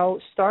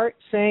 Start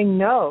saying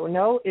no.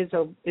 No is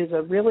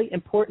a really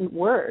important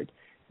word.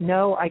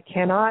 No, I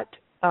cannot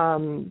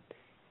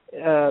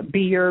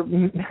be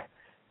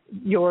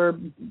your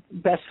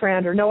best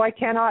friend, or no, I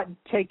cannot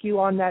take you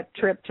on that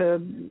trip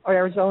to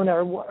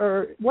Arizona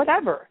or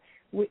whatever.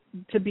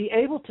 To be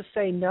able to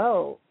say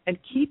no and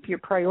keep your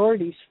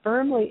priorities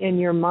firmly in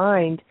your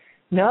mind.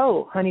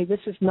 No, honey, this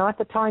is not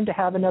the time to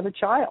have another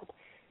child.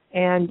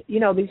 And,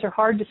 these are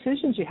hard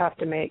decisions you have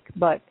to make,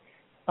 but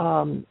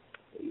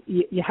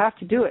you have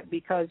to do it,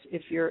 because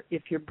if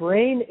your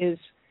brain is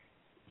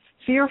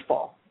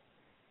fearful,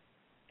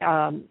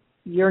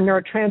 your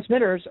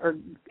neurotransmitters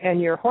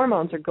and your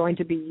hormones are going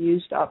to be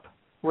used up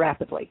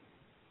rapidly.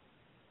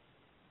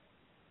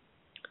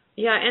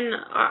 Yeah, and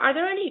are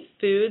there any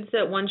foods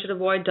that one should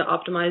avoid to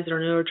optimize their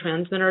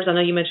neurotransmitters? I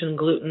know you mentioned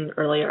gluten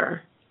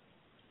earlier.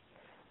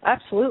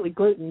 Absolutely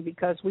gluten,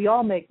 because we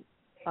all make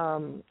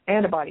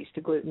antibodies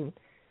to gluten.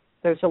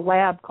 There's a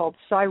lab called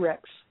Cyrex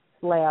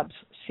Labs,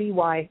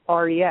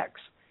 Cyrex,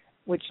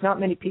 which not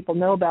many people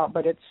know about,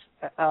 but it's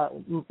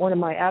one of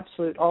my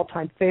absolute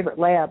all-time favorite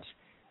labs.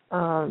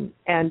 And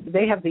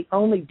they have the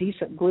only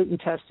decent gluten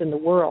test in the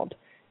world.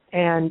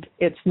 And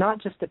it's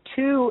not just the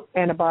 2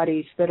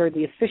 antibodies that are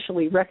the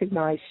officially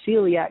recognized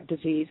celiac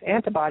disease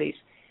antibodies.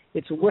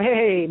 It's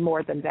way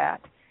more than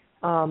that,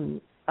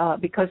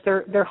 because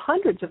there are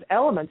hundreds of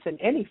elements in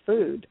any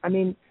food. I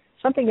mean,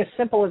 something as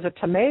simple as a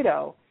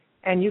tomato,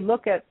 and you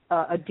look at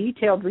a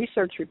detailed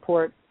research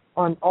report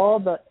on all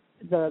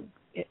the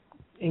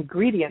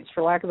ingredients,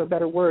 for lack of a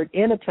better word,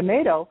 in a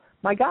tomato.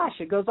 My gosh,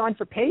 it goes on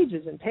for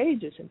pages and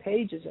pages and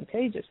pages and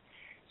pages.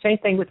 Same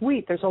thing with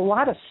wheat. There's a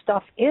lot of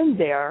stuff in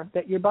there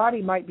that your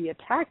body might be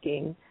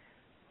attacking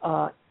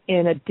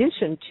in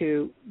addition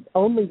to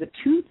only the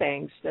 2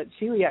 things that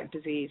celiac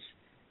disease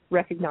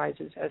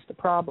recognizes as the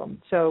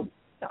problem. So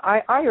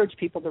I urge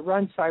people to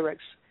run Cyrex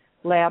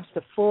Labs,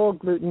 the full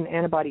gluten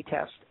antibody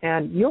test,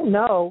 and you'll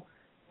know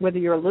whether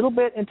you're a little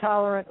bit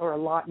intolerant or a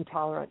lot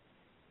intolerant.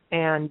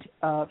 And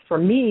for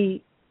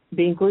me,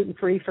 being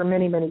gluten-free for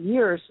many, many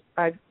years,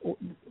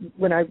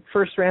 when I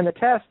first ran the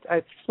test,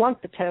 I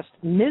flunked the test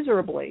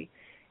miserably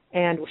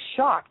and was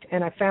shocked.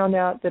 And I found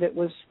out that it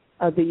was,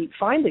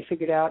 finally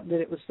figured out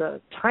that it was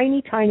the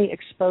tiny, tiny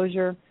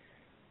exposure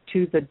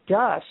to the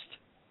dust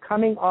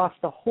coming off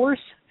the horse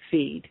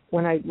feed.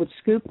 When I would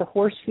scoop the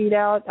horse feed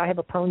out, I have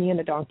a pony and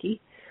a donkey.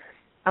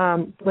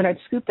 When I'd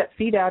scoop that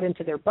feed out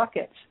into their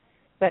buckets,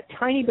 that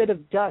tiny bit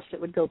of dust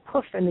that would go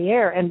poof in the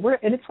air, and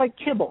it's like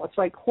kibble. It's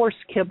like horse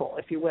kibble,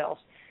 if you will.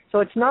 So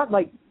it's not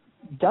like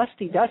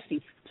dusty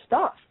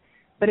stuff,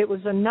 but it was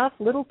enough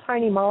little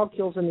tiny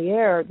molecules in the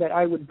air that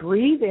I would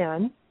breathe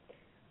in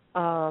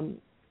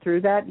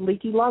through that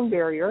leaky lung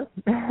barrier,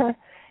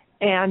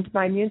 and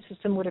my immune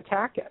system would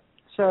attack it.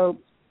 So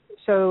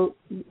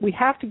we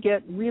have to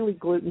get really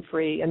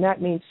gluten-free, and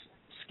that means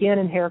skin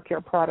and hair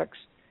care products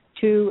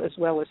too, as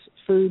well as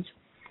foods.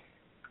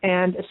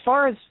 And as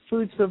far as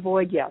foods to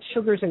avoid,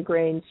 sugars and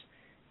grains.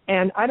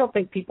 And I don't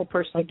think people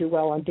personally do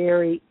well on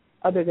dairy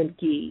other than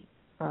ghee.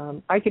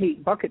 I can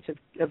eat buckets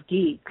of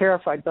ghee,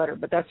 clarified butter,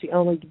 but that's the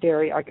only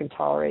dairy I can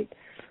tolerate.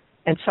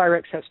 And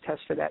Cyrex has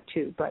tests for that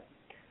too. But,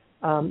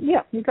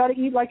 you got to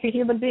eat like a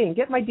human being.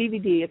 Get my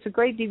DVD. It's a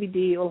great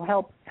DVD. It will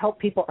help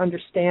people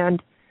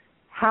understand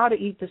how to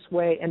eat this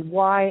way and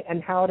why,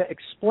 and how to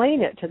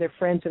explain it to their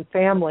friends and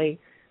family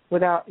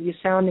without you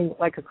sounding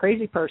like a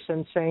crazy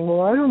person saying,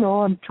 well, I don't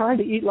know, I'm trying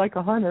to eat like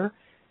a hunter,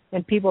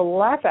 and people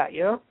laugh at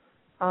you.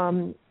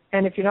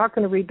 And if you're not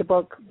going to read the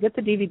book, get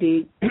the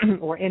DVD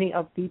or any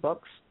of the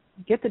books.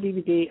 Get the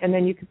DVD, and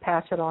then you can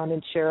pass it on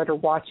and share it or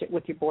watch it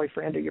with your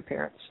boyfriend or your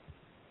parents.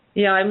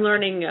 Yeah, I'm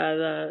learning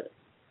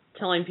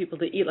telling people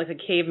to eat like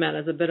a caveman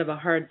is a bit of a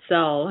hard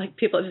sell. Like,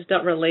 people just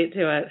don't relate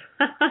to it.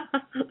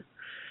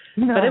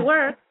 No. But it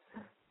works.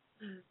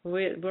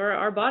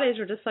 Our bodies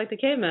are just like the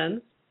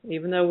cavemen,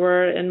 even though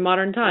we're in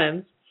modern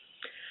times.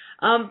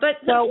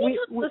 But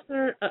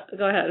listener,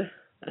 go ahead.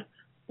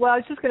 Well, I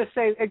was just going to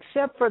say,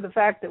 except for the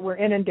fact that we're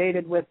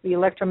inundated with the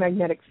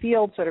electromagnetic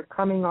fields that are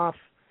coming off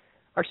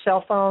our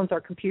cell phones,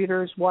 our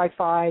computers,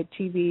 Wi-Fi,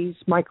 TVs,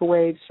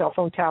 microwaves, cell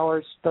phone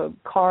towers, the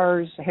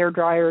cars, hair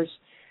dryers,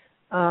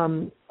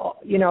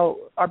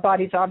 our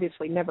bodies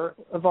obviously never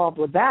evolved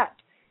with that,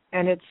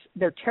 and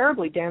they're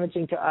terribly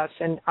damaging to us.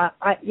 And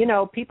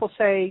people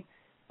say,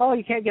 oh,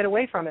 you can't get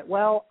away from it.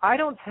 Well, I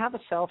don't have a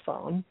cell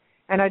phone,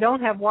 and I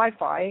don't have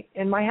Wi-Fi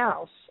in my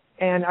house,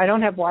 and I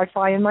don't have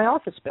Wi-Fi in my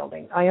office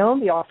building. I own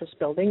the office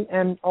building,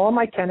 and all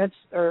my tenants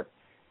are,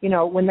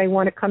 when they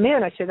want to come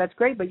in, I say, that's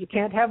great, but you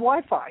can't have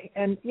Wi-Fi.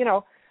 And,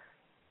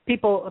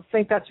 people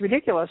think that's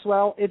ridiculous.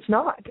 Well, it's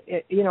not.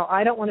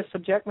 I don't want to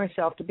subject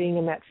myself to being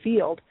in that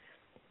field.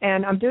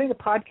 And I'm doing a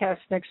podcast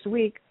next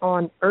week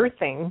on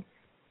earthing,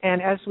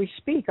 and as we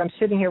speak, I'm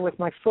sitting here with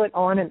my foot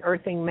on an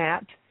earthing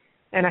mat,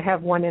 and I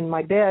have one in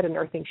my bed, an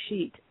earthing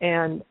sheet.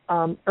 And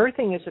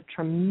earthing is a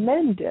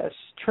tremendous,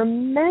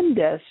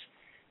 tremendous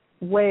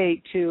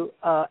way to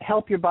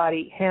help your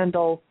body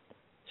handle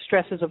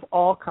stresses of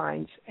all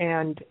kinds,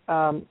 and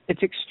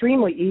it's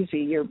extremely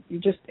easy.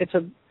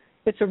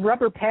 It's a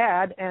rubber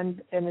pad,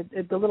 and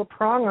the little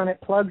prong on it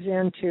plugs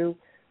into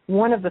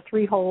one of the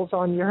 3 holes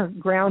on your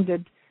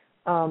grounded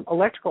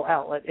electrical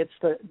outlet. It's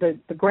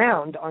the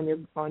ground on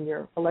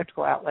your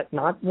electrical outlet,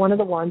 not one of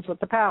the ones with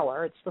the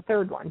power. It's the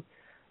 3rd one.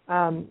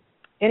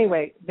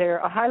 Anyway,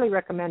 I highly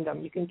recommend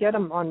them. You can get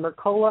them on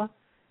Mercola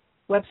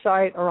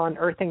website or on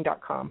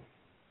earthing.com,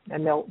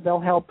 and they'll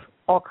help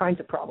all kinds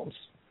of problems.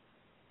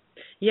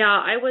 Yeah,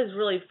 I was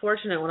really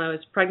fortunate when I was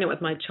pregnant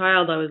with my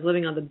child. I was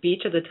living on the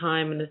beach at the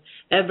time, and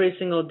every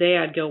single day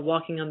I'd go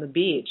walking on the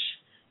beach.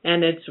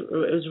 And it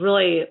was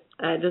really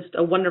just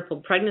a wonderful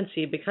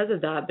pregnancy because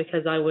of that,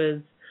 because I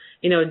was,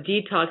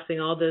 detoxing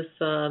all this,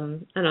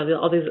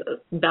 all these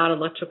bad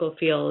electrical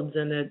fields,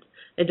 and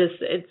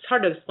it's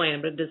hard to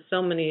explain, but it does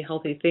so many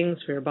healthy things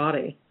for your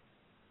body.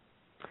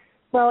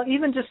 Well,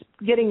 even just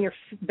getting your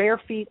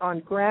bare feet on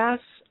grass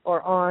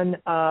or on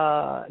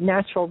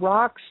natural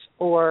rocks,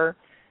 or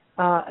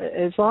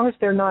as long as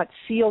they're not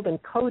sealed and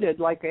coated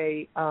like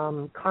a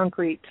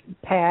concrete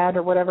pad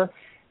or whatever,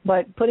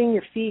 but putting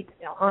your feet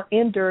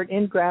in dirt,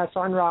 in grass,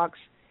 on rocks,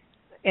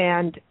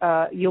 and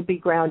you'll be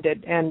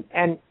grounded. And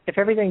if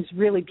everything's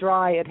really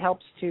dry, it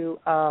helps to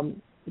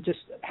just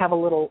have a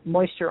little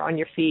moisture on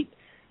your feet,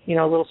 a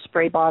little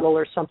spray bottle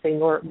or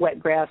something, or wet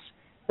grass.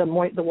 The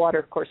water,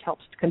 of course,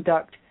 helps to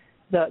conduct.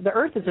 The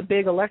earth is a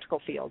big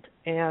electrical field,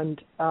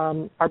 and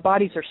our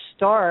bodies are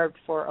starved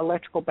for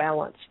electrical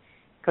balance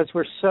because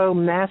we're so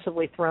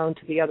massively thrown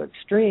to the other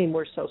extreme.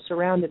 We're so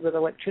surrounded with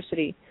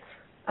electricity,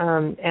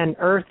 and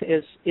earth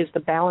is the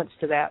balance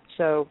to that.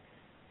 So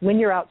when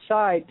you're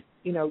outside,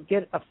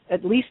 get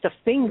at least a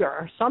finger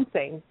or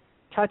something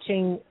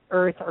touching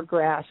earth or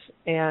grass,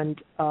 and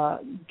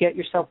get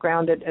yourself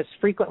grounded as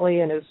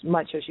frequently and as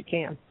much as you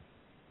can.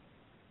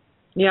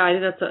 Yeah, I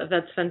think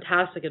that's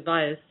fantastic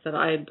advice that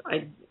I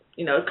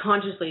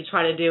consciously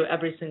try to do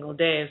every single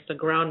day, is to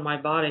ground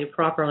my body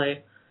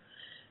properly.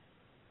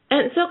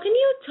 And so can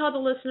you tell the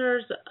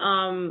listeners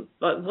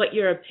what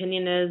your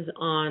opinion is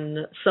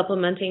on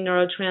supplementing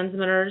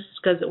neurotransmitters?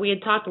 Because we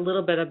had talked a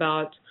little bit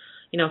about,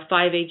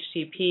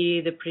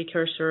 5-HTP, the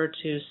precursor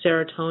to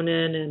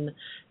serotonin, and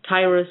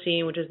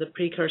tyrosine, which is the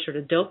precursor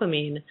to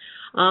dopamine.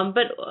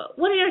 But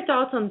what are your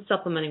thoughts on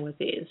supplementing with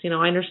these? I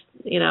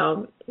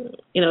understand,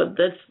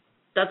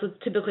 that's what's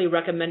typically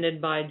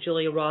recommended by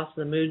Julia Ross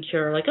in the Mood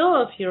Cure. Like,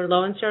 if you're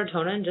low in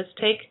serotonin, just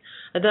take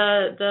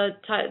the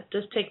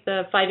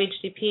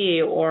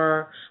 5-HTP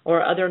or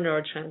other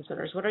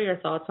neurotransmitters. What are your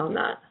thoughts on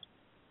that?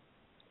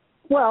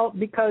 Well,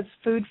 because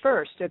food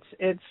first.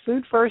 It's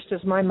food first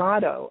is my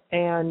motto,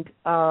 and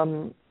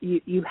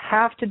you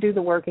have to do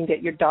the work and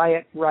get your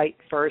diet right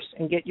first,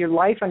 and get your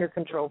life under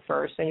control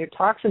first, and your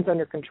toxins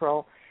under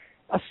control.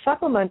 A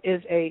supplement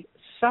is a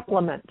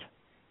supplement.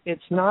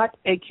 It's not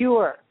a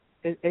cure.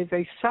 It's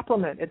a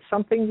supplement. It's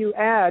something you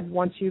add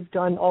once you've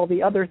done all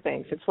the other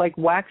things. It's like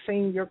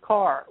waxing your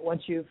car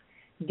once you've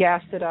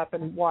gassed it up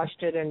and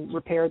washed it and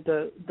repaired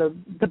the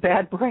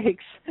bad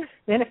brakes.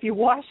 Then if you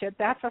wash it,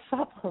 that's a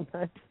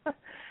supplement.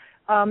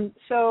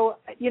 So,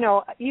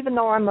 even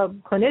though I'm a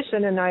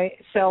clinician and I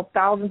sell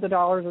thousands of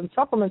dollars in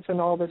supplements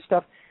and all this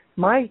stuff,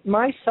 my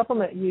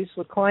supplement use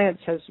with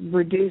clients has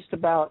reduced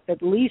about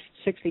at least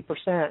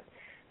 60%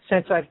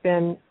 since I've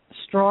been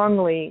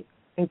strongly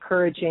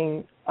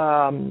encouraging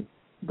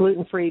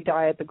gluten-free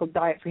diet, the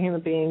diet for human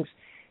beings.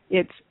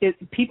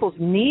 People's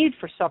need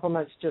for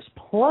supplements just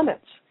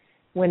plummets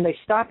when they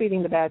stop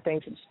eating the bad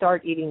things and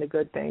start eating the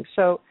good things.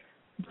 So,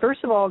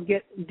 first of all,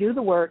 do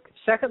the work.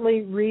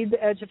 Secondly, read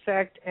the Edge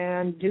Effect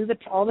and do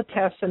all the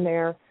tests in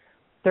there.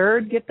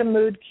 Third, get the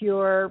Mood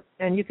Cure,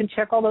 and you can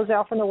check all those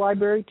out from the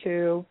library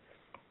too.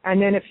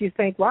 And then if you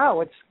think,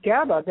 wow, it's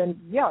GABA, then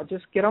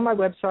just get on my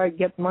website,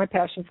 get my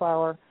passion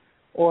flower,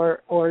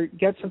 or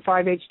get some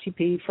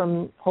 5-HTP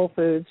from Whole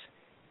Foods.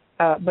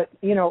 But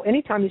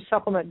anytime you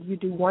supplement, you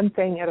do one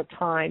thing at a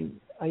time.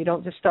 You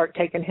don't just start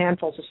taking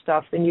handfuls of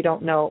stuff, then you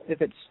don't know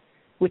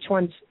which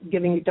one's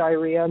giving you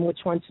diarrhea and which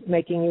one's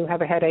making you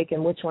have a headache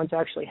and which one's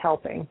actually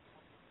helping.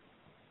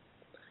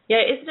 Yeah,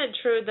 isn't it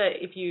true that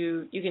if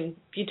you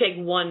take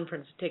one, for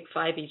instance, take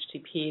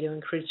 5-HTP to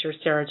increase your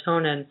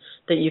serotonin,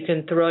 that you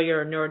can throw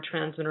your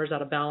neurotransmitters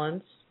out of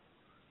balance?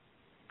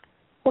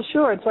 Well,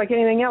 sure. It's like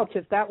anything else.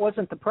 If that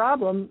wasn't the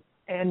problem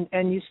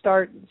and you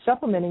start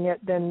supplementing it,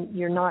 then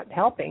you're not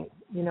helping.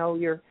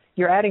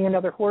 You're adding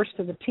another horse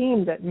to the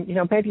team that,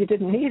 maybe you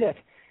didn't need it.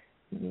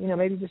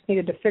 Maybe you just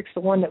needed to fix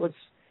the one that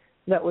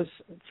was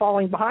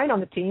falling behind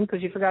on the team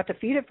because you forgot to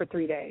feed it for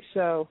 3 days.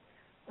 So,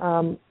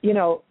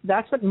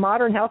 that's what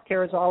modern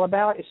healthcare is all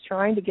about, is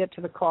trying to get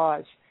to the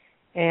cause.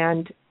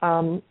 And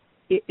an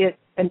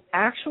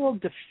actual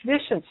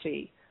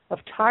deficiency of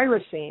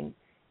tyrosine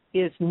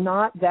is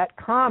not that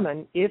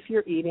common if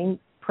you're eating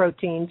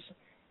proteins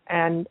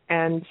and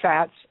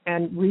fats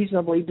and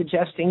reasonably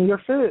digesting your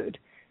food.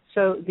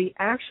 So the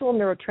actual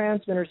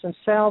neurotransmitters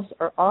themselves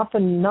are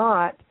often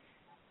not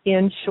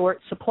in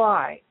short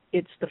supply.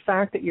 It's the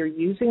fact that you're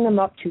using them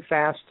up too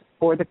fast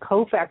or the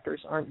cofactors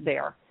aren't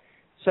there.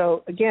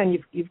 So again,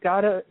 you've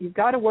got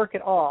to work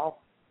it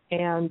all,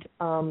 and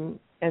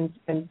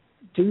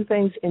do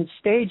things in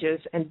stages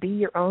and be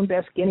your own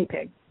best guinea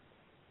pig.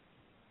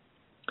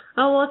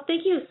 Oh, well,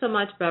 thank you so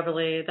much,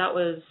 Beverly. That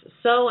was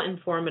so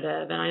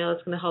informative, and I know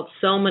it's going to help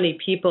so many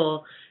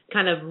people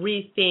kind of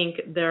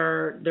rethink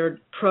their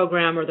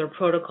program or their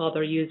protocol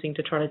they're using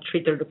to try to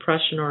treat their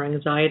depression or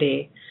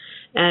anxiety.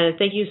 And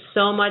thank you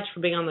so much for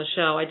being on the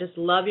show. I just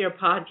love your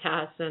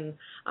podcast, and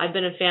I've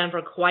been a fan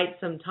for quite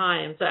some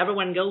time. So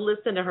everyone, go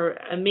listen to her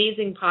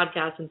amazing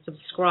podcast and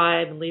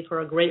subscribe and leave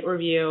her a great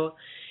review.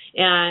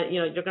 And,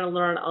 you're going to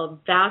learn a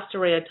vast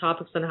array of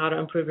topics on how to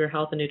improve your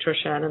health and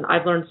nutrition. And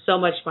I've learned so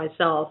much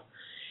myself.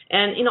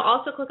 And,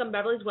 also click on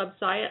Beverly's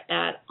website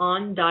at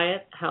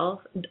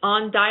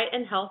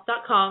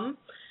ondietandhealth.com.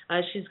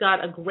 She's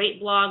got a great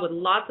blog with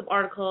lots of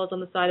articles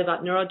on the site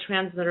about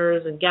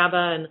neurotransmitters and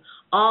GABA and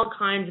all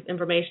kinds of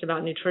information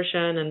about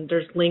nutrition. And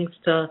there's links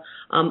to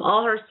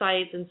all her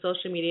sites and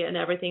social media, and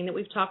everything that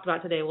we've talked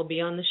about today will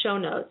be on the show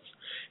notes.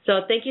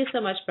 So thank you so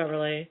much,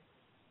 Beverly.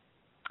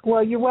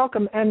 Well, you're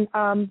welcome. And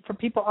for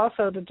people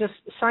also to just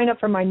sign up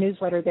for my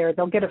newsletter there.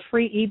 They'll get a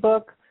free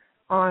ebook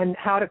on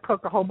how to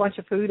cook a whole bunch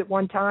of food at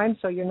one time,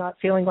 so you're not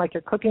feeling like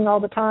you're cooking all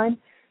the time.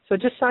 So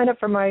just sign up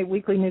for my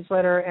weekly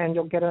newsletter, and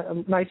you'll get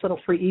a nice little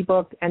free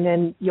ebook, and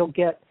then you'll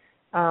get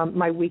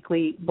my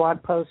weekly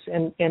blog posts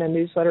in a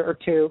newsletter or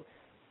two.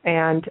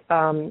 And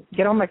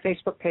get on my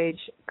Facebook page,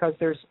 because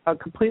there's a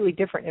completely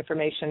different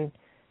information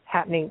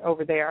happening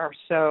over there.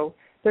 So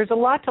there's a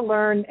lot to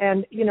learn,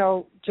 and,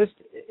 just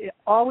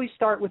always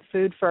start with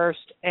food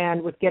first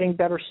and with getting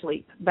better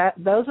sleep.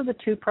 Those are the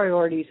two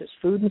priorities, is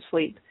food and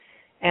sleep.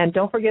 And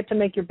don't forget to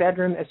make your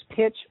bedroom as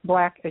pitch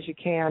black as you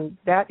can.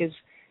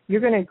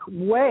 You're going to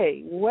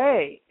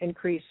way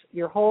increase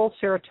your whole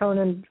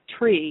serotonin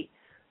tree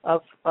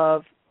of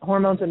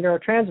hormones and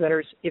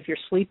neurotransmitters if you're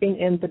sleeping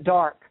in the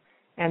dark.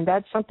 And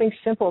that's something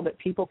simple that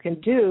people can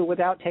do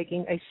without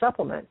taking a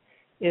supplement,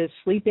 is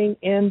sleeping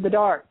in the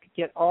dark.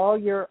 Get all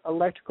your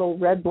electrical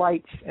red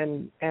lights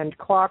and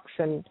clocks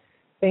and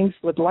things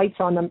with lights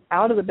on them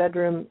out of the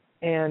bedroom,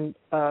 and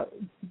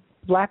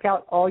black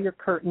out all your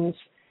curtains,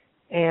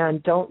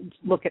 and don't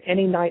look at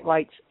any night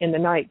lights in the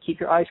night. Keep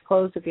your eyes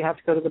closed if you have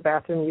to go to the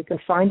bathroom. You can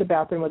find a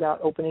bathroom without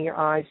opening your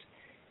eyes.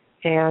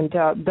 And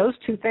those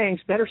two things,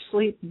 better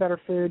sleep, better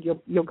food,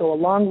 you'll go a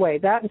long way.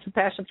 That and some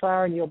passion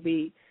flower, and you'll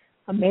be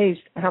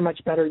amazed how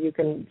much better you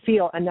can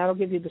feel. And that'll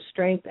give you the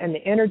strength and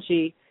the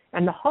energy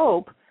and the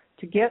hope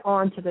to get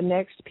on to the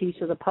next piece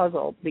of the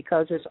puzzle,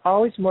 because there's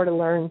always more to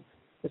learn.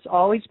 There's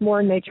always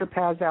more nature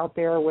paths out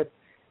there with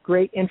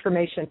great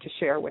information to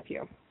share with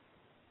you.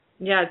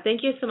 Yeah,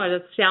 thank you so much.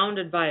 That's sound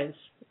advice.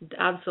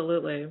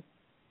 Absolutely.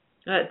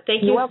 Thank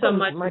You're you welcome. so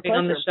much My for being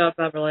on the pleasure. show,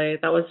 Beverly.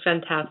 That was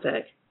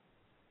fantastic.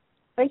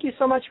 Thank you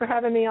so much for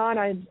having me on.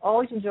 I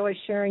always enjoy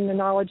sharing the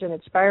knowledge and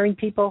inspiring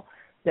people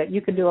that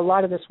you can do a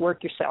lot of this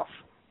work yourself.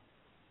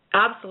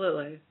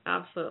 Absolutely.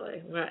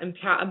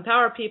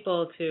 Empower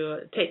people to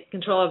take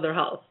control of their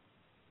health.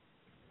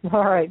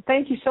 All right.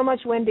 Thank you so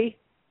much, Wendy.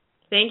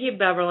 Thank you,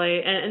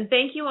 Beverly. And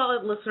thank you all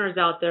listeners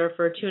out there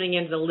for tuning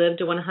in to the Live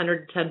to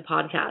 110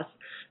 podcast.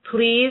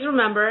 Please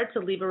remember to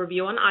leave a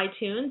review on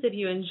iTunes if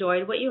you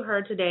enjoyed what you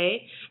heard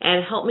today,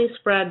 and help me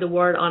spread the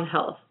word on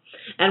health.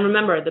 And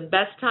remember, the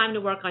best time to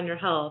work on your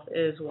health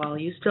is while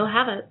you still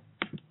have it.